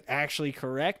isn't actually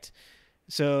correct.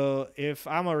 So if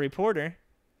I'm a reporter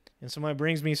and someone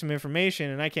brings me some information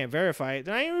and I can't verify it,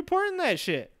 then I ain't reporting that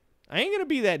shit. I ain't gonna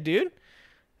be that dude.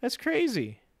 That's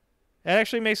crazy. That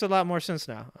actually makes a lot more sense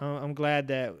now. I'm glad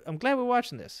we're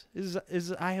watching this. This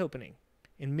is eye-opening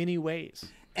in many ways.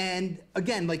 And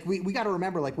again, like we got to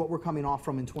remember like what we're coming off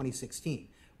from in 2016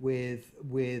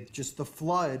 with just the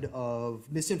flood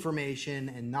of misinformation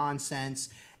and nonsense.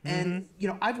 And you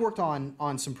know, I've worked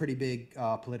on some pretty big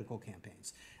political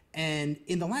campaigns. And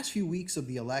in the last few weeks of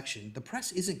the election, the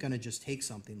press isn't going to just take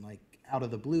something like out of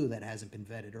the blue that hasn't been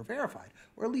vetted or verified,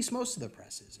 or at least most of the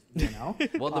press isn't, you know?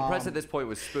 Well, the press at this point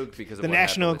was spooked because of the what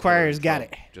National happened with Enquirer's Hillary got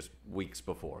Trump it. just weeks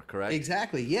before, correct?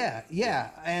 Exactly.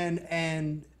 Yeah.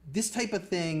 And this type of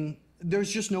thing,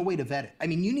 there's just no way to vet it. I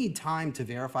mean, you need time to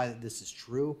verify that this is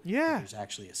true. Yeah. That there's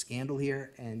actually a scandal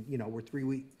here, and you know we're 3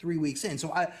 weeks in.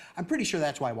 So I'm pretty sure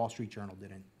that's why Wall Street Journal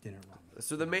didn't run with it.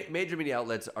 So the major media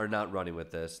outlets are not running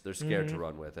with this. They're scared to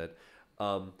run with it.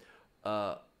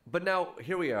 But now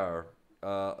here we are,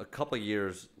 a couple of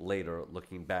years later,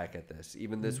 looking back at this.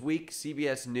 Even this week,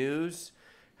 CBS News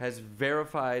has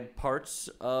verified parts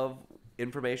of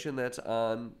information that's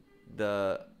on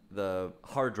the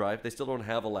hard drive. They still don't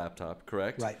have a laptop,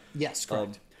 correct? Right. Yes,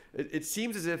 correct. It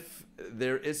seems as if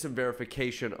there is some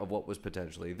verification of what was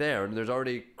potentially there. And there's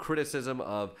already criticism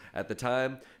of, at the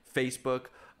time, Facebook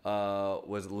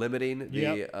was limiting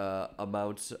the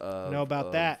amounts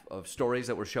of stories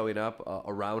that were showing up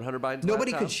around Hunter Biden's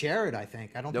Nobody laptop. could share it, I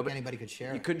think. I don't think anybody could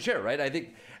share it. You couldn't share it, right? I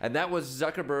think, and that was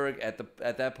Zuckerberg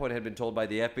at that point had been told by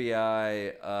the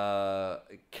FBI,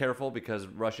 careful because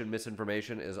Russian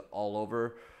misinformation is all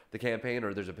over the campaign,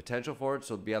 or there's a potential for it,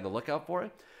 so be on the lookout for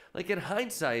it. Like in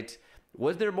hindsight,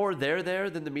 was there more there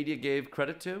than the media gave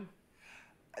credit to?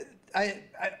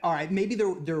 All right, maybe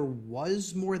there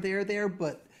was more there,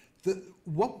 but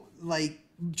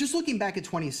just looking back at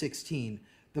 2016,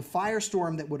 the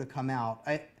firestorm that would have come out,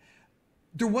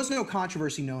 there was no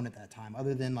controversy known at that time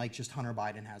other than like just Hunter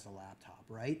Biden has a laptop,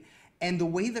 right? And the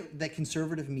way that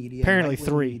conservative media, apparently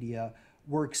right-wing media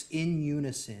works in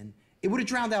unison, it would have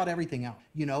drowned out everything else,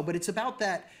 you know. But it's about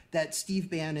that Steve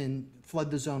Bannon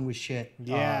flood the zone with shit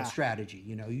strategy.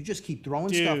 You know, you just keep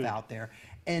throwing stuff out there,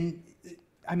 and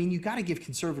I mean, you got to give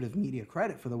conservative media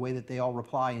credit for the way that they all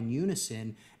reply in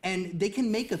unison, and they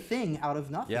can make a thing out of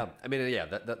nothing. Yeah, I mean,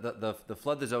 the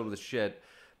flood the zone with shit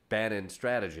Bannon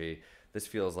strategy. This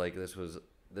feels like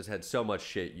this had so much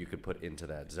shit you could put into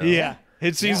that zone. Yeah,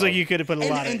 it seems like you could have put a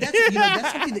lot of it. And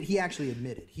that's something that he actually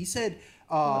admitted. He said,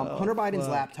 Hunter Biden's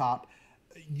laptop,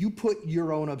 you put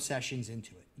your own obsessions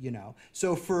into it, you know.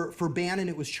 So for Bannon,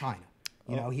 it was China.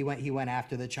 You know, he went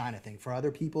after the China thing. For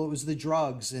other people, it was the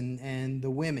drugs and the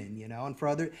women, you know,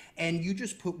 and you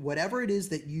just put whatever it is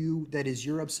that is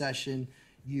your obsession,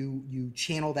 you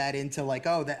channel that into like,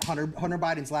 oh, that Hunter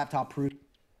Biden's laptop proved.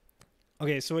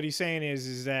 Okay, so what he's saying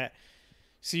is that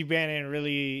Steve Bannon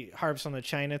really harps on the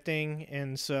China thing,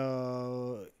 and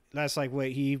so that's like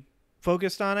what he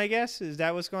focused on, I guess. Is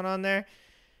that what's going on there?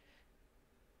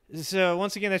 So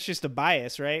once again, that's just a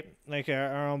bias, right? Like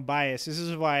our own bias. This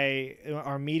is why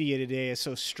our media today is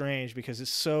so strange, because it's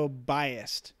so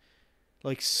biased,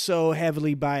 like so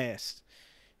heavily biased.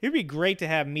 It'd be great to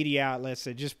have media outlets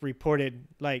that just reported,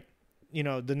 like, you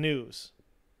know, the news.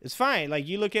 It's fine. Like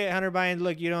you look at Hunter Biden,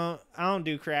 look, I don't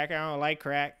do crack. I don't like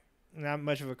crack. I'm not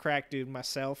much of a crack dude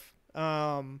myself.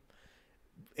 And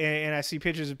I see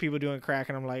pictures of people doing crack,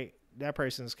 and I'm like, that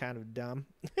person's kind of dumb,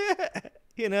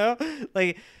 you know,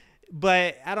 like.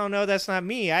 But I don't know. That's not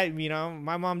me.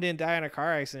 My mom didn't die in a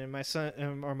car accident. My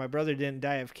son or my brother didn't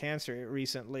die of cancer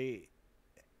recently.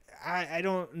 I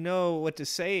don't know what to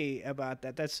say about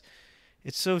that. It's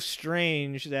so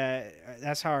strange that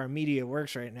that's how our media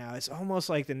works right now. It's almost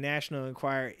like the National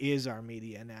Enquirer is our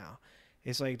media now.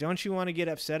 It's like, don't you want to get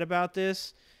upset about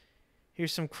this?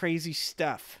 Here's some crazy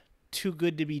stuff. Too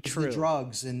good to be true. The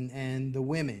drugs and the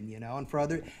women, you know,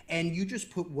 and you just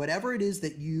put whatever it is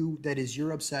that is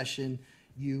your obsession,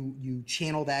 you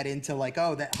channel that into like,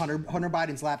 oh, that Hunter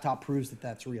Biden's laptop proves that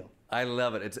that's real. I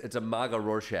love it. It's a maga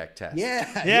Rorschach test. Yeah,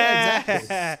 exactly.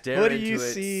 Stare what do into you it,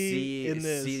 see in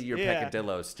this? See your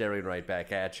peccadillo staring right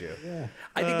back at you. Yeah.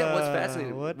 I think that was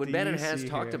fascinating. What When do Bannon you has see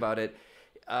talked here? about it,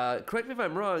 correct me if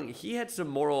I'm wrong, he had some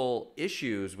moral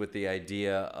issues with the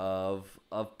idea of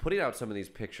putting out some of these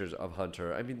pictures of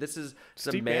Hunter. I mean, this is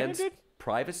some Steve Bannon man's did?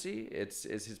 privacy. It's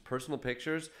his personal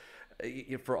pictures.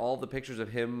 For all the pictures of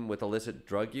him with illicit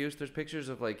drug use, there's pictures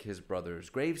of like his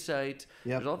brother's gravesite.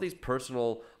 There's all these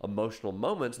personal, emotional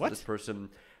moments that this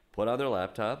person put on their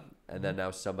laptop, and then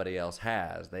now somebody else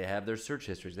has. They have their search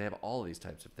histories. They have all of these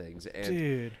types of things. And,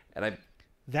 Dude, and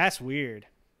that's weird.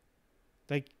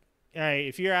 Like, all right,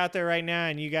 if you're out there right now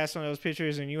and you got some of those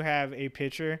pictures and you have a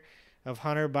picture of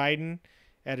Hunter Biden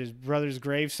at his brother's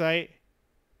gravesite,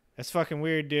 that's fucking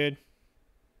weird, dude.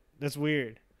 That's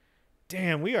weird.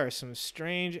 Damn, we are some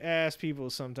strange ass people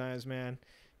sometimes, man.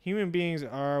 Human beings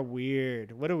are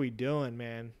weird. What are we doing,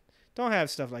 man? Don't have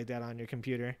stuff like that on your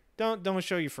computer. Don't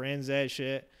show your friends that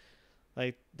shit.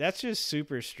 Like, that's just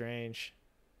super strange.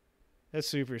 That's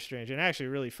super strange and actually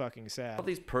really fucking sad. All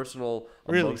these personal,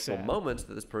 really emotional sad. moments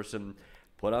that this person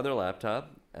put on their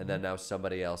laptop, and then now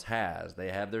somebody else has. They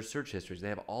have their search histories. They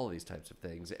have all of these types of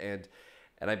things, and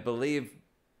I believe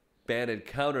Bannon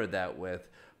countered that with,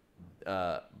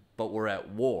 but we're at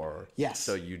war. Yes.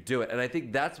 So you do it, and I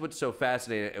think that's what's so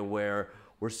fascinating and where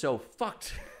we're so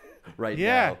fucked right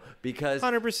Yeah, now, because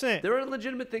 100%. there are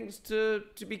legitimate things to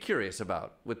be curious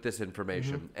about with this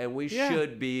information, and we Yeah.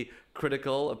 should be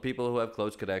critical of people who have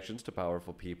close connections to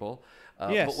powerful people.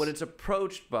 Yes. But when it's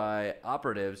approached by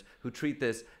operatives who treat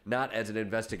this not as an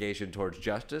investigation towards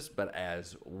justice, but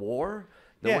as war,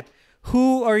 then Yeah.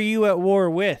 Who are you at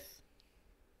war with?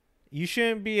 You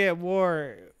shouldn't be at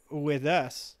war with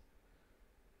us.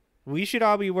 We should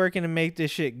all be working to make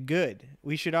this shit good.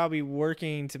 We should all be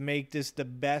working to make this the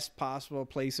best possible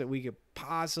place that we could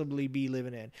possibly be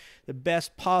living in. The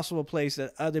best possible place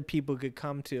that other people could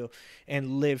come to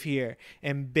and live here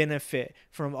and benefit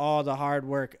from all the hard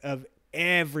work of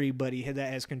everybody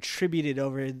that has contributed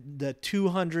over the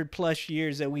 200 plus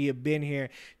years that we have been here,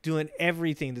 doing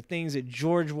everything, the things that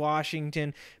George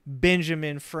Washington,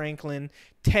 Benjamin Franklin,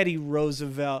 Teddy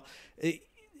Roosevelt,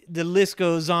 the list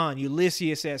goes on,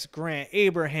 Ulysses S. Grant,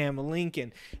 Abraham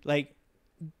Lincoln, like,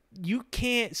 you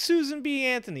can't, Susan B.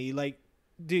 Anthony, like,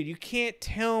 dude, you can't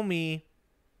tell me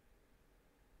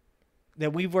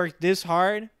that we've worked this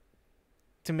hard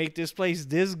to make this place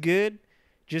this good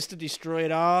just to destroy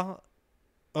it all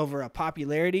over a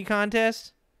popularity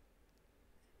contest.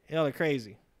 Y'all are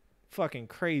crazy. Fucking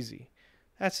crazy.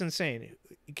 That's insane.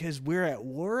 Because we're at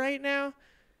war right now?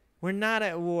 We're not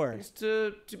at war. It's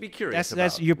to be curious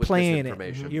That's about you're with playing this it.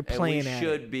 information. You're playing and we at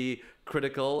should it. be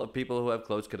critical of people who have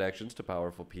close connections to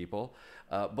powerful people.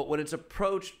 But when it's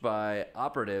approached by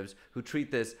operatives who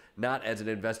treat this not as an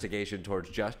investigation towards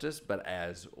justice, but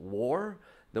as war,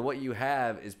 then what you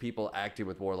have is people acting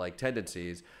with warlike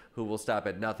tendencies who will stop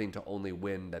at nothing to only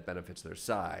win that benefits their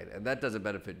side. And that doesn't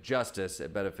benefit justice.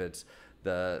 It benefits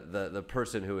the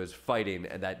person who is fighting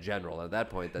and that general. At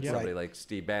that point, that's somebody like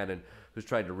Steve Bannon who's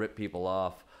trying to rip people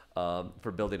off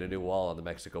for building a new wall on the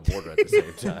Mexico border at the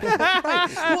same time.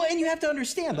 Right. Well, and you have to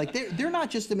understand, like, they're not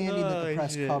just demanding that the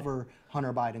press shit. cover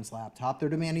Hunter Biden's laptop. They're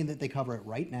demanding that they cover it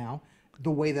right now,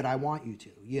 the way that I want you to,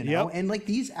 you know? Yep. And, like,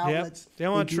 these outlets, They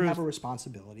want do truth. have a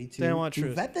responsibility They to, want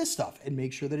truth. vet this stuff and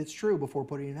make sure that it's true before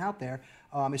putting it out there,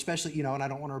 especially, you know, and I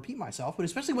don't want to repeat myself, but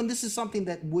especially when this is something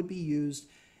that would be used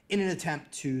in an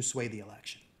attempt to sway the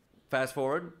election. Fast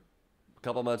forward a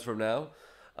couple months from now,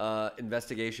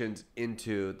 investigations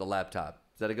into the laptop.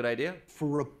 Is that a good idea? For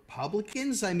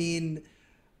Republicans, I mean,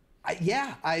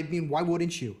 why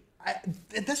wouldn't you?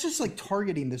 That's just like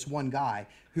targeting this one guy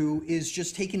who is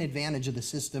just taking advantage of the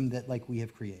system that, like, we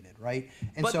have created, right?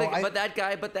 And But that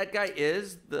guy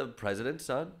is the president's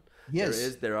son.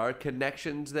 Yes. There are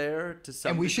connections there to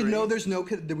some and we should degree. know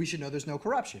there's no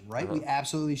corruption, right? We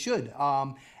absolutely should.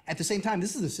 At the same time,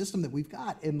 this is the system that we've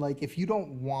got, and, like, if you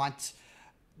don't want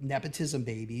nepotism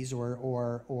babies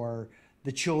or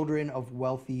the children of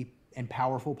wealthy and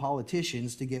powerful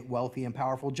politicians to get wealthy and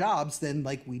powerful jobs, then,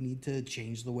 like, we need to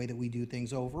change the way that we do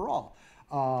things overall.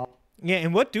 Yeah,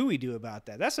 and what do we do about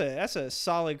that? That's a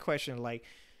solid question. Like,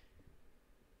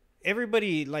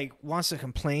 everybody, like, wants to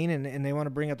complain and they want to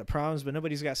bring up the problems, but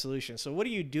nobody's got solutions. So what do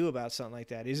you do about something like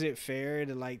that? Is it fair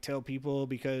to, like, tell people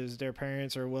because their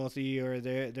parents are wealthy or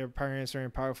their parents are in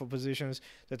powerful positions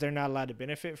that they're not allowed to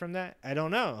benefit from that? I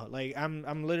don't know. Like,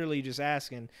 I'm literally just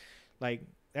asking. Like,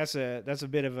 that's a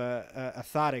bit of a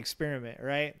thought experiment,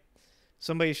 right?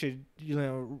 Somebody should, you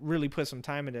know, really put some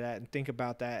time into that and think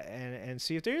about that and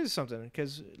see if there is something.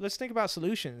 Because let's think about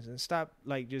solutions and stop,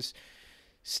 like, just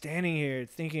standing here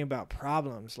thinking about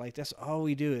problems. Like, that's all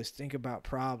we do is think about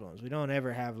problems. We don't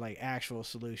ever have, like, actual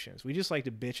solutions. We just like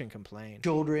to bitch and complain.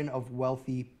 Children of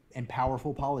wealthy and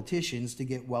powerful politicians to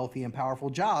get wealthy and powerful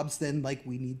jobs, then, like,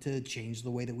 we need to change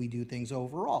the way that we do things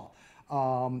overall.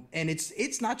 And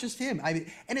it's not just him. I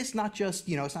mean, and it's not just,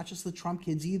 you know, it's not just the Trump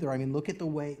kids either. I mean, look at the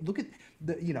way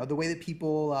the way that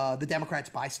people, the Democrats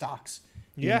buy stocks,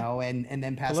 you know, and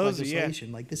then pass legislation.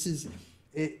 Yeah. Like, this is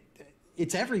it.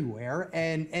 It's everywhere,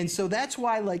 and so that's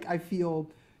why, like, I feel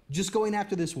just going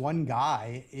after this one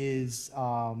guy is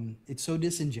it's so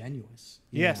disingenuous.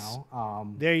 Yes.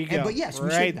 Know? There you go. But yes, we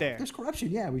right should know. there. If there's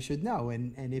corruption. Yeah, we should know.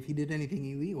 And if he did anything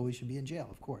illegal, he should be in jail,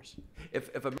 of course.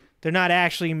 If They're not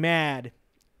actually mad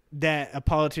that a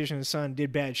politician's son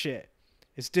did bad shit.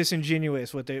 It's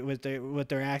disingenuous what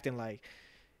they're acting like.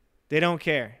 They don't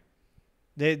care.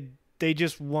 They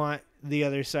just want the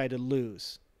other side to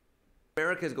lose.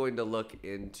 America is going to look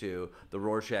into the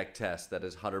Rorschach test that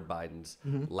is Hunter Biden's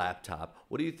laptop,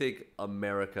 what do you think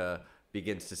America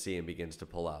begins to see and begins to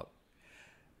pull out?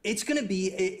 It's going to be,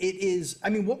 it is, I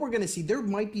mean, what we're going to see, there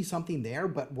might be something there,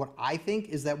 but what I think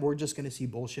is that we're just going to see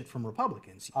bullshit from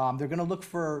Republicans. They're going to look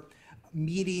for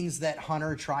meetings that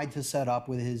Hunter tried to set up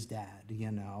with his dad,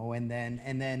 you know, and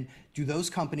then do those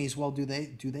companies, well, do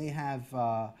they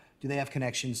have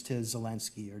connections to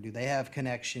Zelensky, or do they have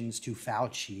connections to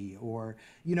Fauci, or,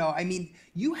 you know, I mean,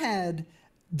 you had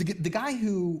the guy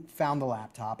who found the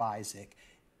laptop, Isaac,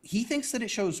 he thinks that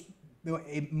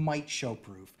it might show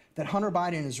proof that Hunter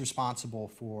Biden is responsible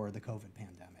for the COVID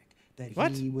pandemic,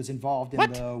 that he was involved in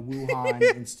the Wuhan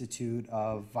Institute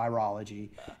of Virology,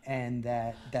 and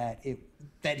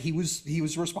that he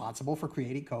was responsible for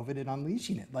creating COVID and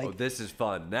unleashing it. Like, oh, this is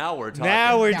fun. Now we're talking.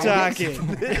 Now we're talking.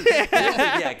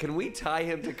 Yeah, can we tie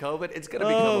him to COVID? It's going to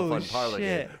become a fun parlor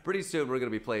game. Pretty soon we're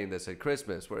going to be playing this at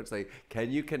Christmas, where it's like,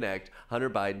 can you connect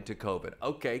Hunter Biden to COVID?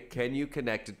 Okay, can you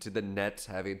connect it to the Nets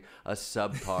having a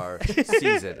subpar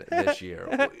season this year?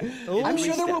 I'm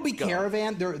sure there will be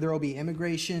caravan. There will be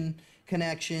immigration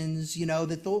connections, you know,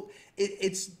 that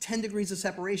it's 10 degrees of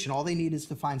separation. All they need is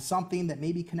to find something that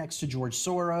maybe connects to George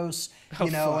Soros,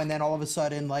 you know, and then all of a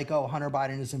sudden, like, oh, Hunter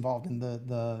Biden is involved in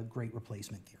the Great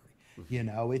Replacement theory. You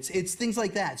know, it's things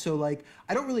like that. So, like,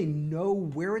 I don't really know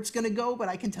where it's going to go, but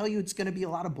I can tell you it's going to be a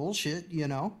lot of bullshit, you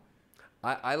know?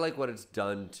 I like what it's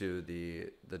done to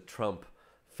the Trump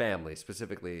family,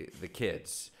 specifically the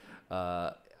kids.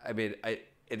 I mean,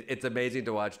 it's amazing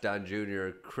to watch Don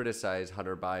Jr. criticize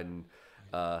Hunter Biden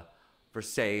for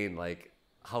saying, like,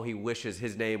 how he wishes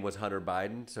his name was Hunter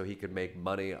Biden so he could make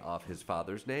money off his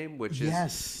father's name, which is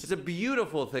it's a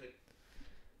beautiful thing.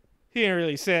 He didn't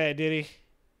really say that, did he?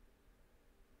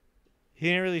 He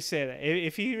didn't really say that.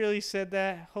 If he really said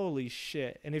that, holy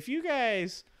shit. And if you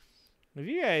guys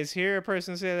hear a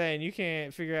person say that and you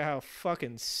can't figure out how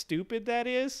fucking stupid that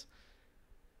is,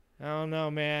 I don't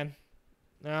know, man.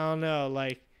 I don't know.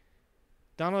 Like,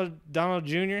 Donald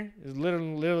Jr. is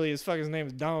literally his fucking name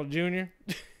is Donald Jr.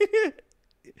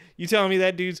 You telling me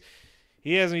that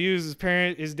he hasn't used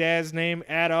his dad's name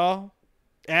at all?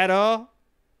 At all?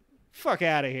 Fuck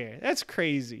out of here. That's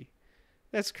crazy.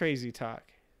 That's crazy talk.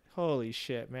 Holy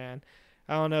shit, man.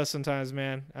 I don't know sometimes,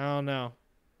 man. I don't know.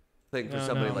 Thing for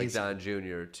somebody like Don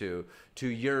Jr. to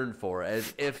yearn for,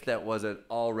 as if that wasn't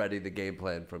already the game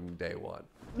plan from day one.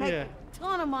 Make a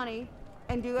ton of money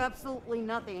and do absolutely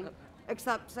nothing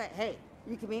except say, hey,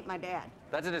 you can meet my dad.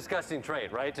 That's a disgusting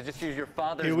trait, right? To just use your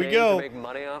father's Here we name go. to make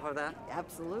money off of that?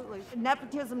 Absolutely.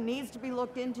 Nepotism needs to be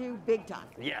looked into big time.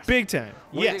 Yes. Big time.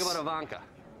 What do you think about Ivanka?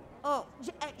 Oh,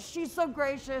 she's so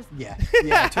gracious. Yeah,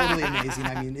 totally amazing.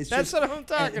 I mean, it's that's just what I'm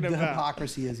talking the about.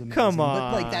 hypocrisy is amazing. Come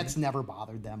on, but like that's never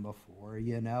bothered them before,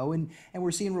 you know. And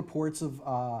we're seeing reports of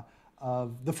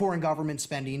the foreign government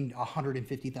spending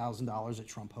 $150,000 at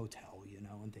Trump Hotel, you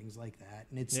know, and things like that.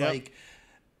 And it's like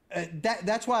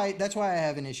that's why I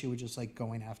have an issue with just like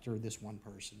going after this one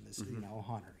person, this you know,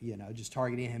 Hunter, you know, just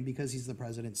targeting him because he's the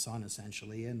president's son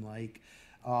essentially, and like.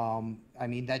 I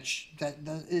mean,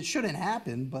 it shouldn't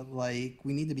happen, but like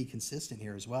we need to be consistent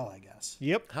here as well, I guess.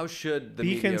 Yep. How should the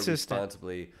media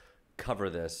responsibly cover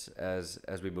this as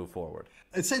we move forward?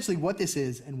 Essentially, what this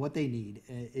is and what they need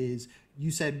is,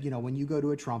 you said, you know, when you go to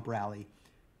a Trump rally,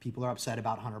 people are upset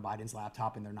about Hunter Biden's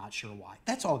laptop and they're not sure why.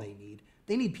 That's all they need.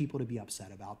 They need people to be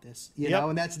upset about this, you know,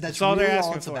 and that's all really they're all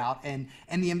asking it's for. about. And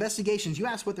the investigations, you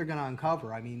ask what they're going to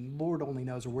uncover. I mean, Lord only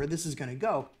knows where this is going to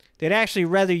go. They'd actually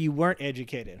rather you weren't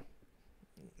educated.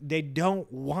 They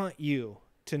don't want you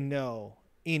to know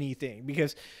anything,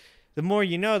 because the more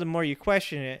you know, the more you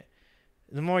question it.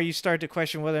 The more you start to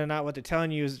question whether or not what they're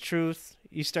telling you is the truth.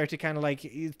 You start to kind of like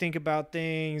think about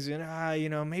things and, you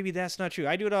know, maybe that's not true.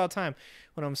 I do it all the time.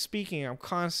 When I'm speaking, I'm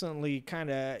constantly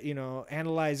kind of, you know,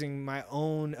 analyzing my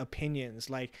own opinions.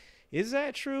 Like, is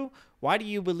that true? Why do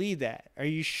you believe that? Are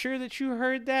you sure that you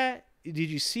heard that? Did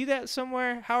you see that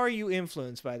somewhere? How are you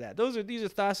influenced by that? These are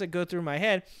thoughts that go through my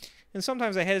head. And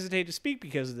sometimes I hesitate to speak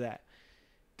because of that.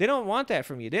 They don't want that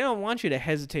from you. They don't want you to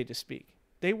hesitate to speak.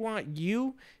 They want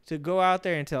you to go out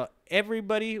there and tell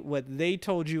everybody what they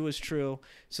told you was true,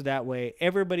 so that way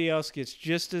everybody else gets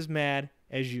just as mad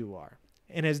as you are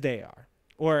and as they are,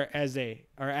 or as they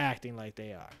are acting like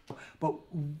they are. But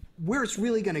where it's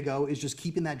really going to go is just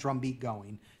keeping that drumbeat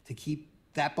going to keep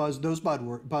that those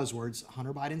buzzwords,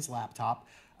 Hunter Biden's laptop,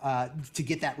 to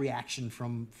get that reaction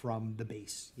from the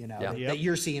base, that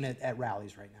you're seeing it at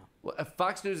rallies right now. Well,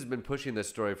 Fox News has been pushing this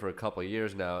story for a couple of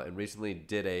years now, and recently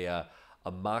did a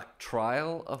mock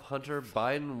trial of Hunter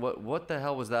Biden. What the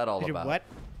hell was that all about? What?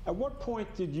 At what point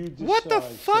did you decide, What the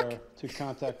fuck? sir, to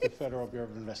contact the Federal Bureau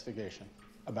of Investigation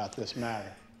about this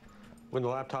matter? When the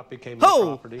laptop became my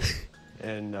property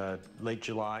in late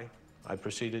July, I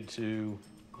proceeded to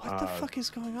What the fuck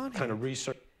is going on kind here? of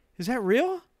research. Is that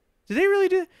real? Did they really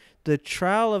do the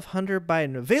trial of Hunter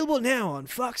Biden? Available now on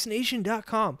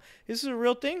FoxNation.com. This is a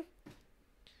real thing?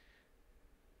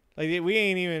 Like, we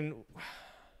ain't even...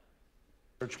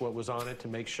 What was on it to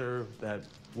make sure that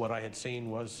what I had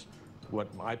seen was what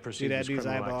I perceived as dude's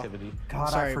criminal eyeball. activity. God,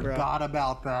 Sorry, I forgot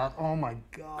about that. Oh my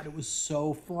God, it was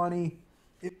so funny.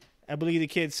 I believe the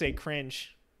kids say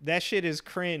cringe. That shit is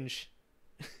cringe.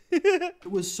 It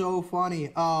was so funny.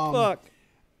 Fuck.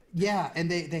 Yeah, and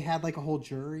they had like a whole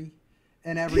jury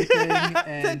and everything,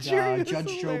 and jury Judge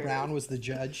was Joe hilarious. Brown was the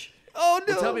judge. Oh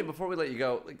no! Well, tell me before we let you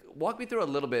go, walk me through a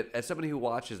little bit as somebody who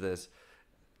watches this.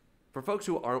 For folks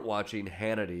who aren't watching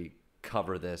Hannity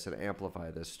cover this and amplify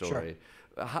this story,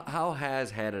 how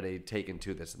has Hannity taken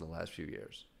to this in the last few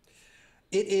years?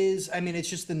 It is, I mean, it's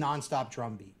just the nonstop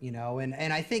drumbeat,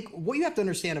 and I think what you have to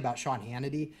understand about Sean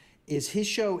Hannity is his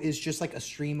show is just like a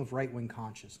stream of right-wing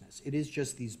consciousness. It is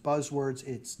just these buzzwords.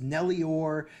 It's Nellie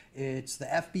Orr. It's the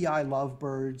FBI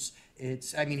lovebirds.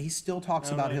 He still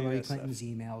talks about Hillary Clinton's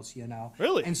emails,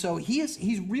 Really? And so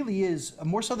he really is,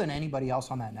 more so than anybody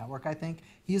else on that network, I think,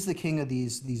 he is the king of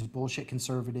these bullshit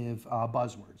conservative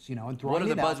buzzwords, and throwing What are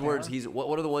the it out buzzwords there.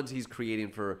 what are the ones he's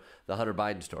creating for the Hunter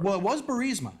Biden story? Well, it was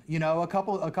burisma.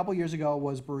 A couple years ago it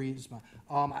was burisma.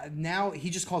 Now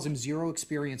he just calls him Zero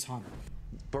Experience Hunter.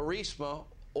 Burisma,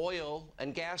 oil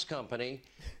and gas company,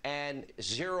 and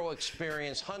Zero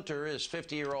Experience Hunter, his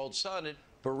 50-year-old son. At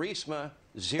Burisma,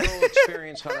 Zero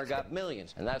Experience Hunter got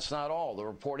millions. And that's not all. The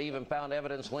report even found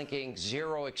evidence linking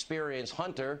Zero Experience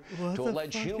Hunter to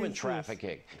alleged human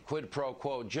trafficking. Quid pro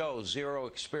quo Joe, Zero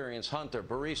Experience Hunter,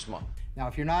 Burisma. Now,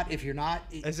 if you're not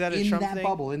Is that a in Trump that thing?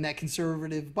 bubble, in that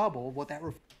conservative bubble, what that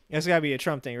It's got to be a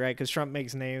Trump thing, right? Because Trump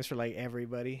makes names for like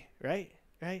everybody, right?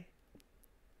 Right?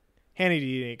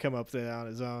 Hannity didn't come up with that on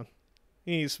his own.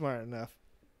 He ain't smart enough.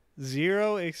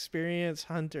 Zero Experience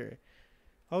Hunter.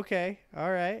 Okay, all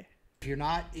right. if you're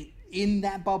not in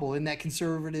that bubble, in that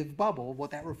conservative bubble, what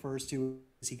that refers to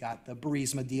is he got the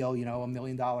Burisma deal, $1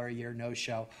 million a year, no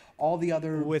show, all the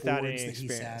other Without boards any that he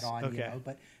experience. sat on, Okay.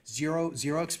 but zero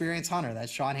experience Hunter.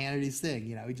 That's Sean Hannity's thing.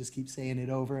 He just keeps saying it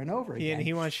over and over again.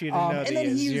 He wants you to know and that then he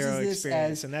has he zero uses this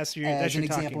experience, and that's your talking an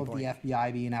example point. of the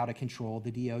FBI being out of control,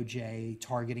 the DOJ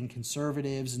targeting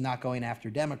conservatives, not going after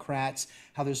Democrats,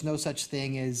 how there's no such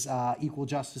thing as equal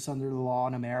justice under the law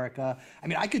in America. I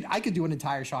mean, I could do an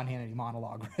entire Sean Hannity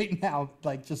monologue right now,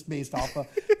 like just based off of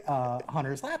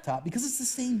Hunter's laptop, because it's the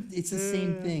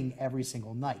same thing every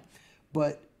single night.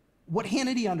 But what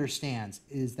Hannity understands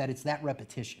is that it's that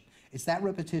repetition. It's that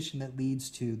repetition that leads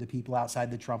to the people outside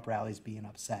the Trump rallies being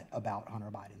upset about Hunter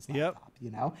Biden's laptop.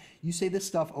 You say this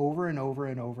stuff over and over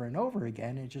and over and over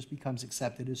again, and it just becomes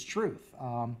accepted as truth.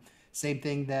 Same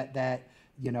thing that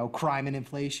crime and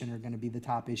inflation are going to be the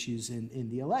top issues in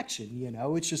the election.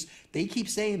 It's just they keep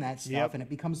saying that stuff, and it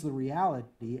becomes the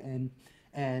reality.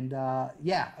 And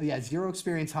zero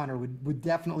experience Hunter would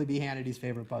definitely be Hannity's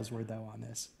favorite buzzword though on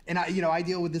this. And I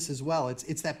deal with this as well.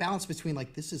 It's that balance between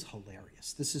like, this is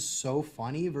hilarious, this is so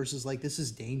funny, versus like, this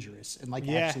is dangerous and like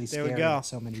actually scary to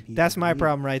so many people. That's my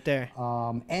problem right there.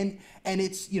 And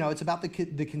it's it's about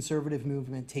the conservative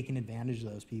movement taking advantage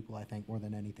of those people, I think, more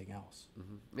than anything else.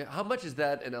 Mm-hmm. Yeah, how much is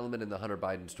that an element in the Hunter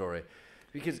Biden story?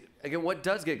 Because again, what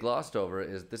does get glossed over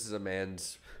is this is a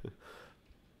man's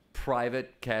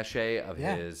private cachet of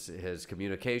his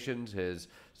communications, his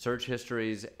search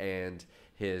histories, and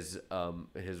his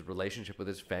relationship with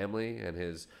his family and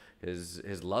his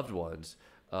loved ones.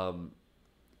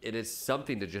 It is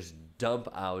something to just dump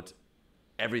out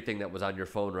everything that was on your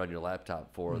phone or on your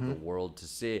laptop for the world to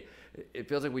see. It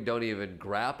feels like we don't even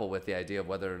grapple with the idea of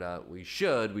whether or not we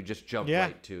should. We just jump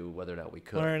right to whether or not we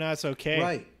could. Whether or not it's okay.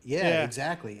 Right. Yeah.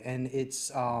 Exactly. And it's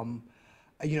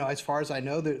as far as I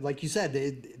know, that, like you said,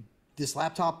 this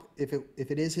laptop, if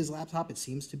it is his laptop, it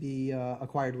seems to be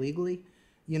acquired legally,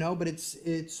 but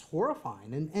it's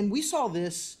horrifying. And we saw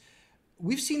this.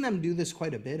 We've seen them do this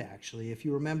quite a bit, actually. If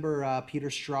you remember Peter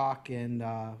Strzok and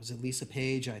was it Lisa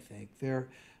Page, I think.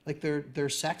 like their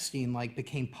sexting like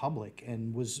became public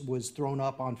and was thrown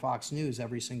up on Fox News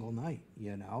every single night.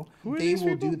 You know, they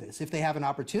will do this if they have an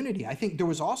opportunity. I think there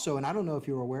was also, and I don't know if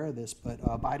you were aware of this, but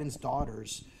Biden's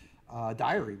daughter's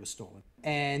diary was stolen,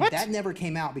 and that never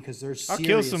came out because there's I'll serious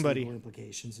kill somebody. legal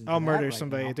implications. Into I'll that murder right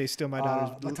somebody now. if they steal my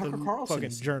daughter's But Tucker Carlson fucking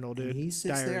journal, dude. And he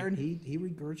sits diary. there and he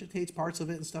regurgitates parts of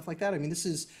it and stuff like that. I mean, this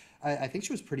is I think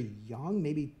she was pretty young,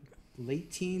 maybe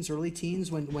late teens, early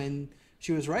teens when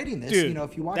she was writing this. Dude, you know,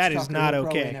 if you watch that Tucker, is not he'll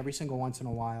throw okay. in every single once in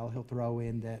a while, he'll throw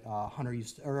in that Hunter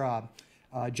used to, or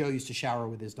Joe used to shower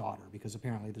with his daughter, because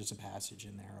apparently there's a passage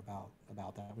in there about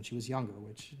that when she was younger,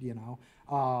 which, you know,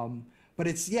 but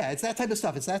it's that type of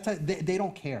stuff. It's that type, they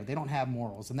don't care. They don't have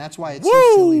morals. And that's why it's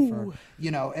so silly for, you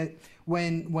know,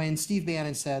 when Steve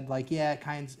Bannon said like, yeah, it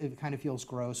kind of feels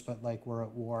gross, but like we're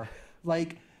at war.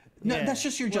 Like, no, that's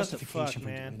just your justification for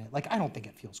doing it. Like, I don't think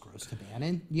it feels gross to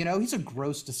Bannon. You know, he's a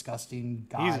gross, disgusting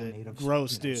guy made of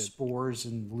gross dude. Spores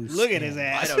and loose Look at skin. his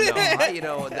ass. I don't know. You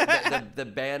know, the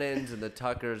Bannons and the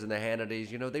Tuckers and the Hannitys,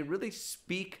 you know, they really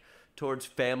speak towards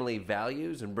family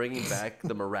values and bringing back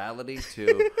the morality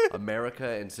to America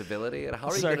and civility. And how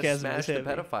are you going to smash the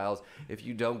pedophiles if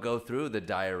you don't go through the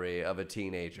diary of a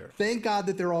teenager? Thank God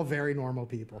that they're all very normal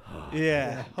people.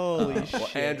 Yeah. Holy shit. Well,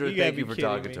 Andrew, thank you for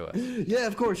talking to us. Yeah,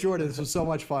 of course, Jordan. This was so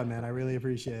much fun, man. I really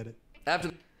appreciate it.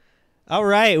 All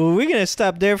right. Well, we're going to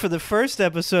stop there for the first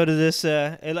episode of this.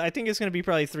 I think it's going to be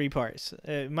probably 3 parts.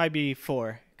 It might be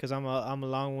 4 because I'm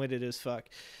long-winded as fuck.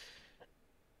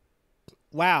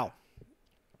 Wow.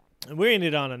 We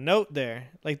ended on a note there.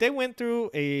 Like, they went through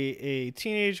a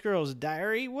teenage girl's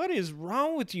diary. What is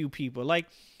wrong with you people? Like,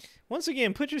 once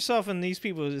again, put yourself in these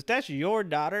people. If that's your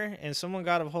daughter and someone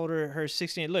got a hold of her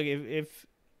 16, look,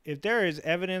 if there is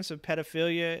evidence of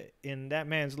pedophilia in that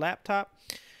man's laptop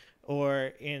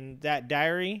or in that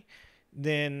diary,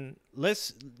 then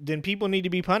people need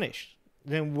to be punished.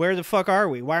 Then where the fuck are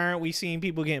we? Why aren't we seeing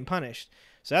people getting punished?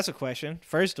 So that's a question,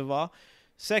 first of all.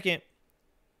 Second,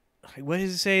 what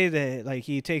does it say that like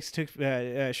he took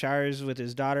showers with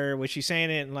his daughter? Was she saying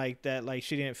it like that, like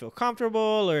she didn't feel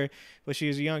comfortable, or was she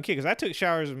was a young kid? Because I took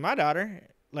showers with my daughter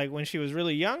like when she was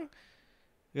really young,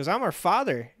 because I'm her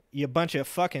father. You bunch of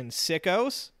fucking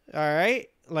sickos. All right,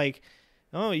 like,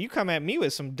 oh, you come at me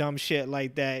with some dumb shit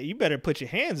like that, you better put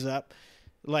your hands up.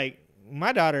 Like,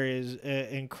 my daughter is an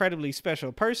incredibly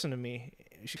special person to me,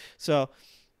 so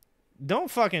don't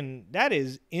fucking. That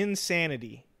is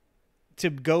insanity. To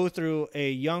go through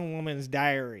a young woman's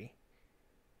diary.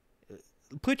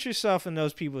 Put yourself in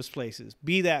those people's places.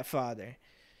 Be that father.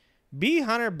 Be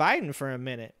Hunter Biden for a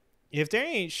minute. If there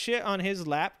ain't shit on his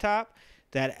laptop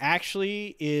that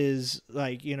actually is,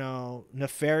 like, you know,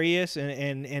 nefarious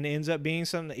and ends up being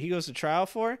something that he goes to trial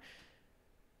for,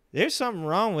 there's something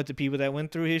wrong with the people that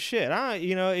went through his shit.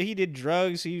 You know, he did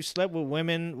drugs, he slept with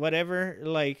women, whatever.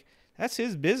 Like, that's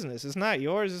his business. It's not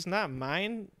yours. It's not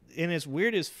mine. And it's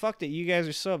weird as fuck that you guys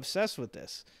are so obsessed with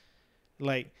this.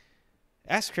 Like,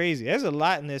 that's crazy. There's a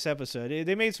lot in this episode.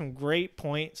 They made some great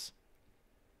points.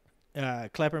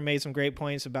 Klepper made some great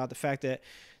points about the fact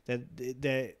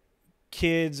that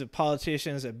kids of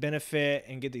politicians that benefit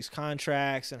and get these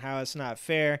contracts and how it's not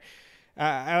fair.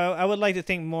 I would like to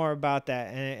think more about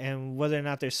that and whether or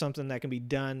not there's something that can be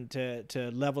done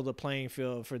to level the playing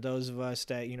field for those of us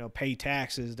that, you know, pay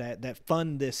taxes, that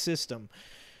fund this system.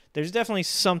 There's definitely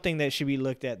something that should be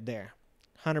looked at there,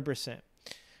 100%.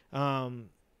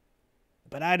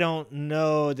 But I don't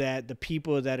know that the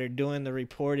people that are doing the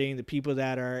reporting, the people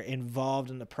that are involved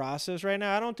in the process right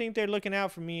now, I don't think they're looking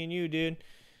out for me and you, dude.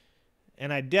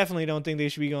 And I definitely don't think they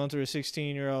should be going through a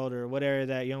 16-year-old or whatever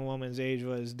that young woman's age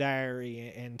was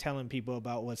diary and telling people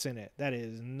about what's in it. That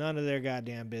is none of their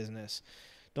goddamn business.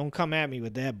 Don't come at me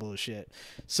with that bullshit.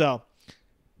 So,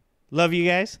 love you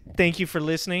guys. Thank you for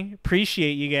listening.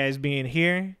 Appreciate you guys being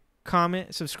here.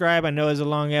 Comment, subscribe. I know it's a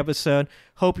long episode.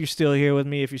 Hope you're still here with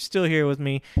me. If you're still here with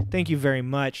me, thank you very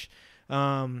much.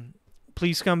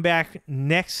 Please come back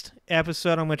next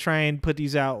episode. I'm going to try and put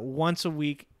these out once a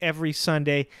week, every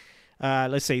Sunday.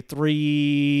 Let's say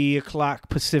 3 o'clock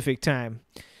Pacific time.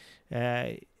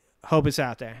 Hope it's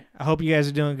out there. I hope you guys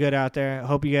are doing good out there. I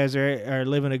hope you guys are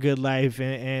living a good life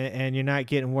and you're not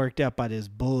getting worked up by this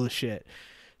bullshit.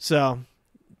 So,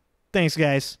 thanks,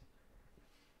 guys.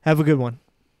 Have a good one.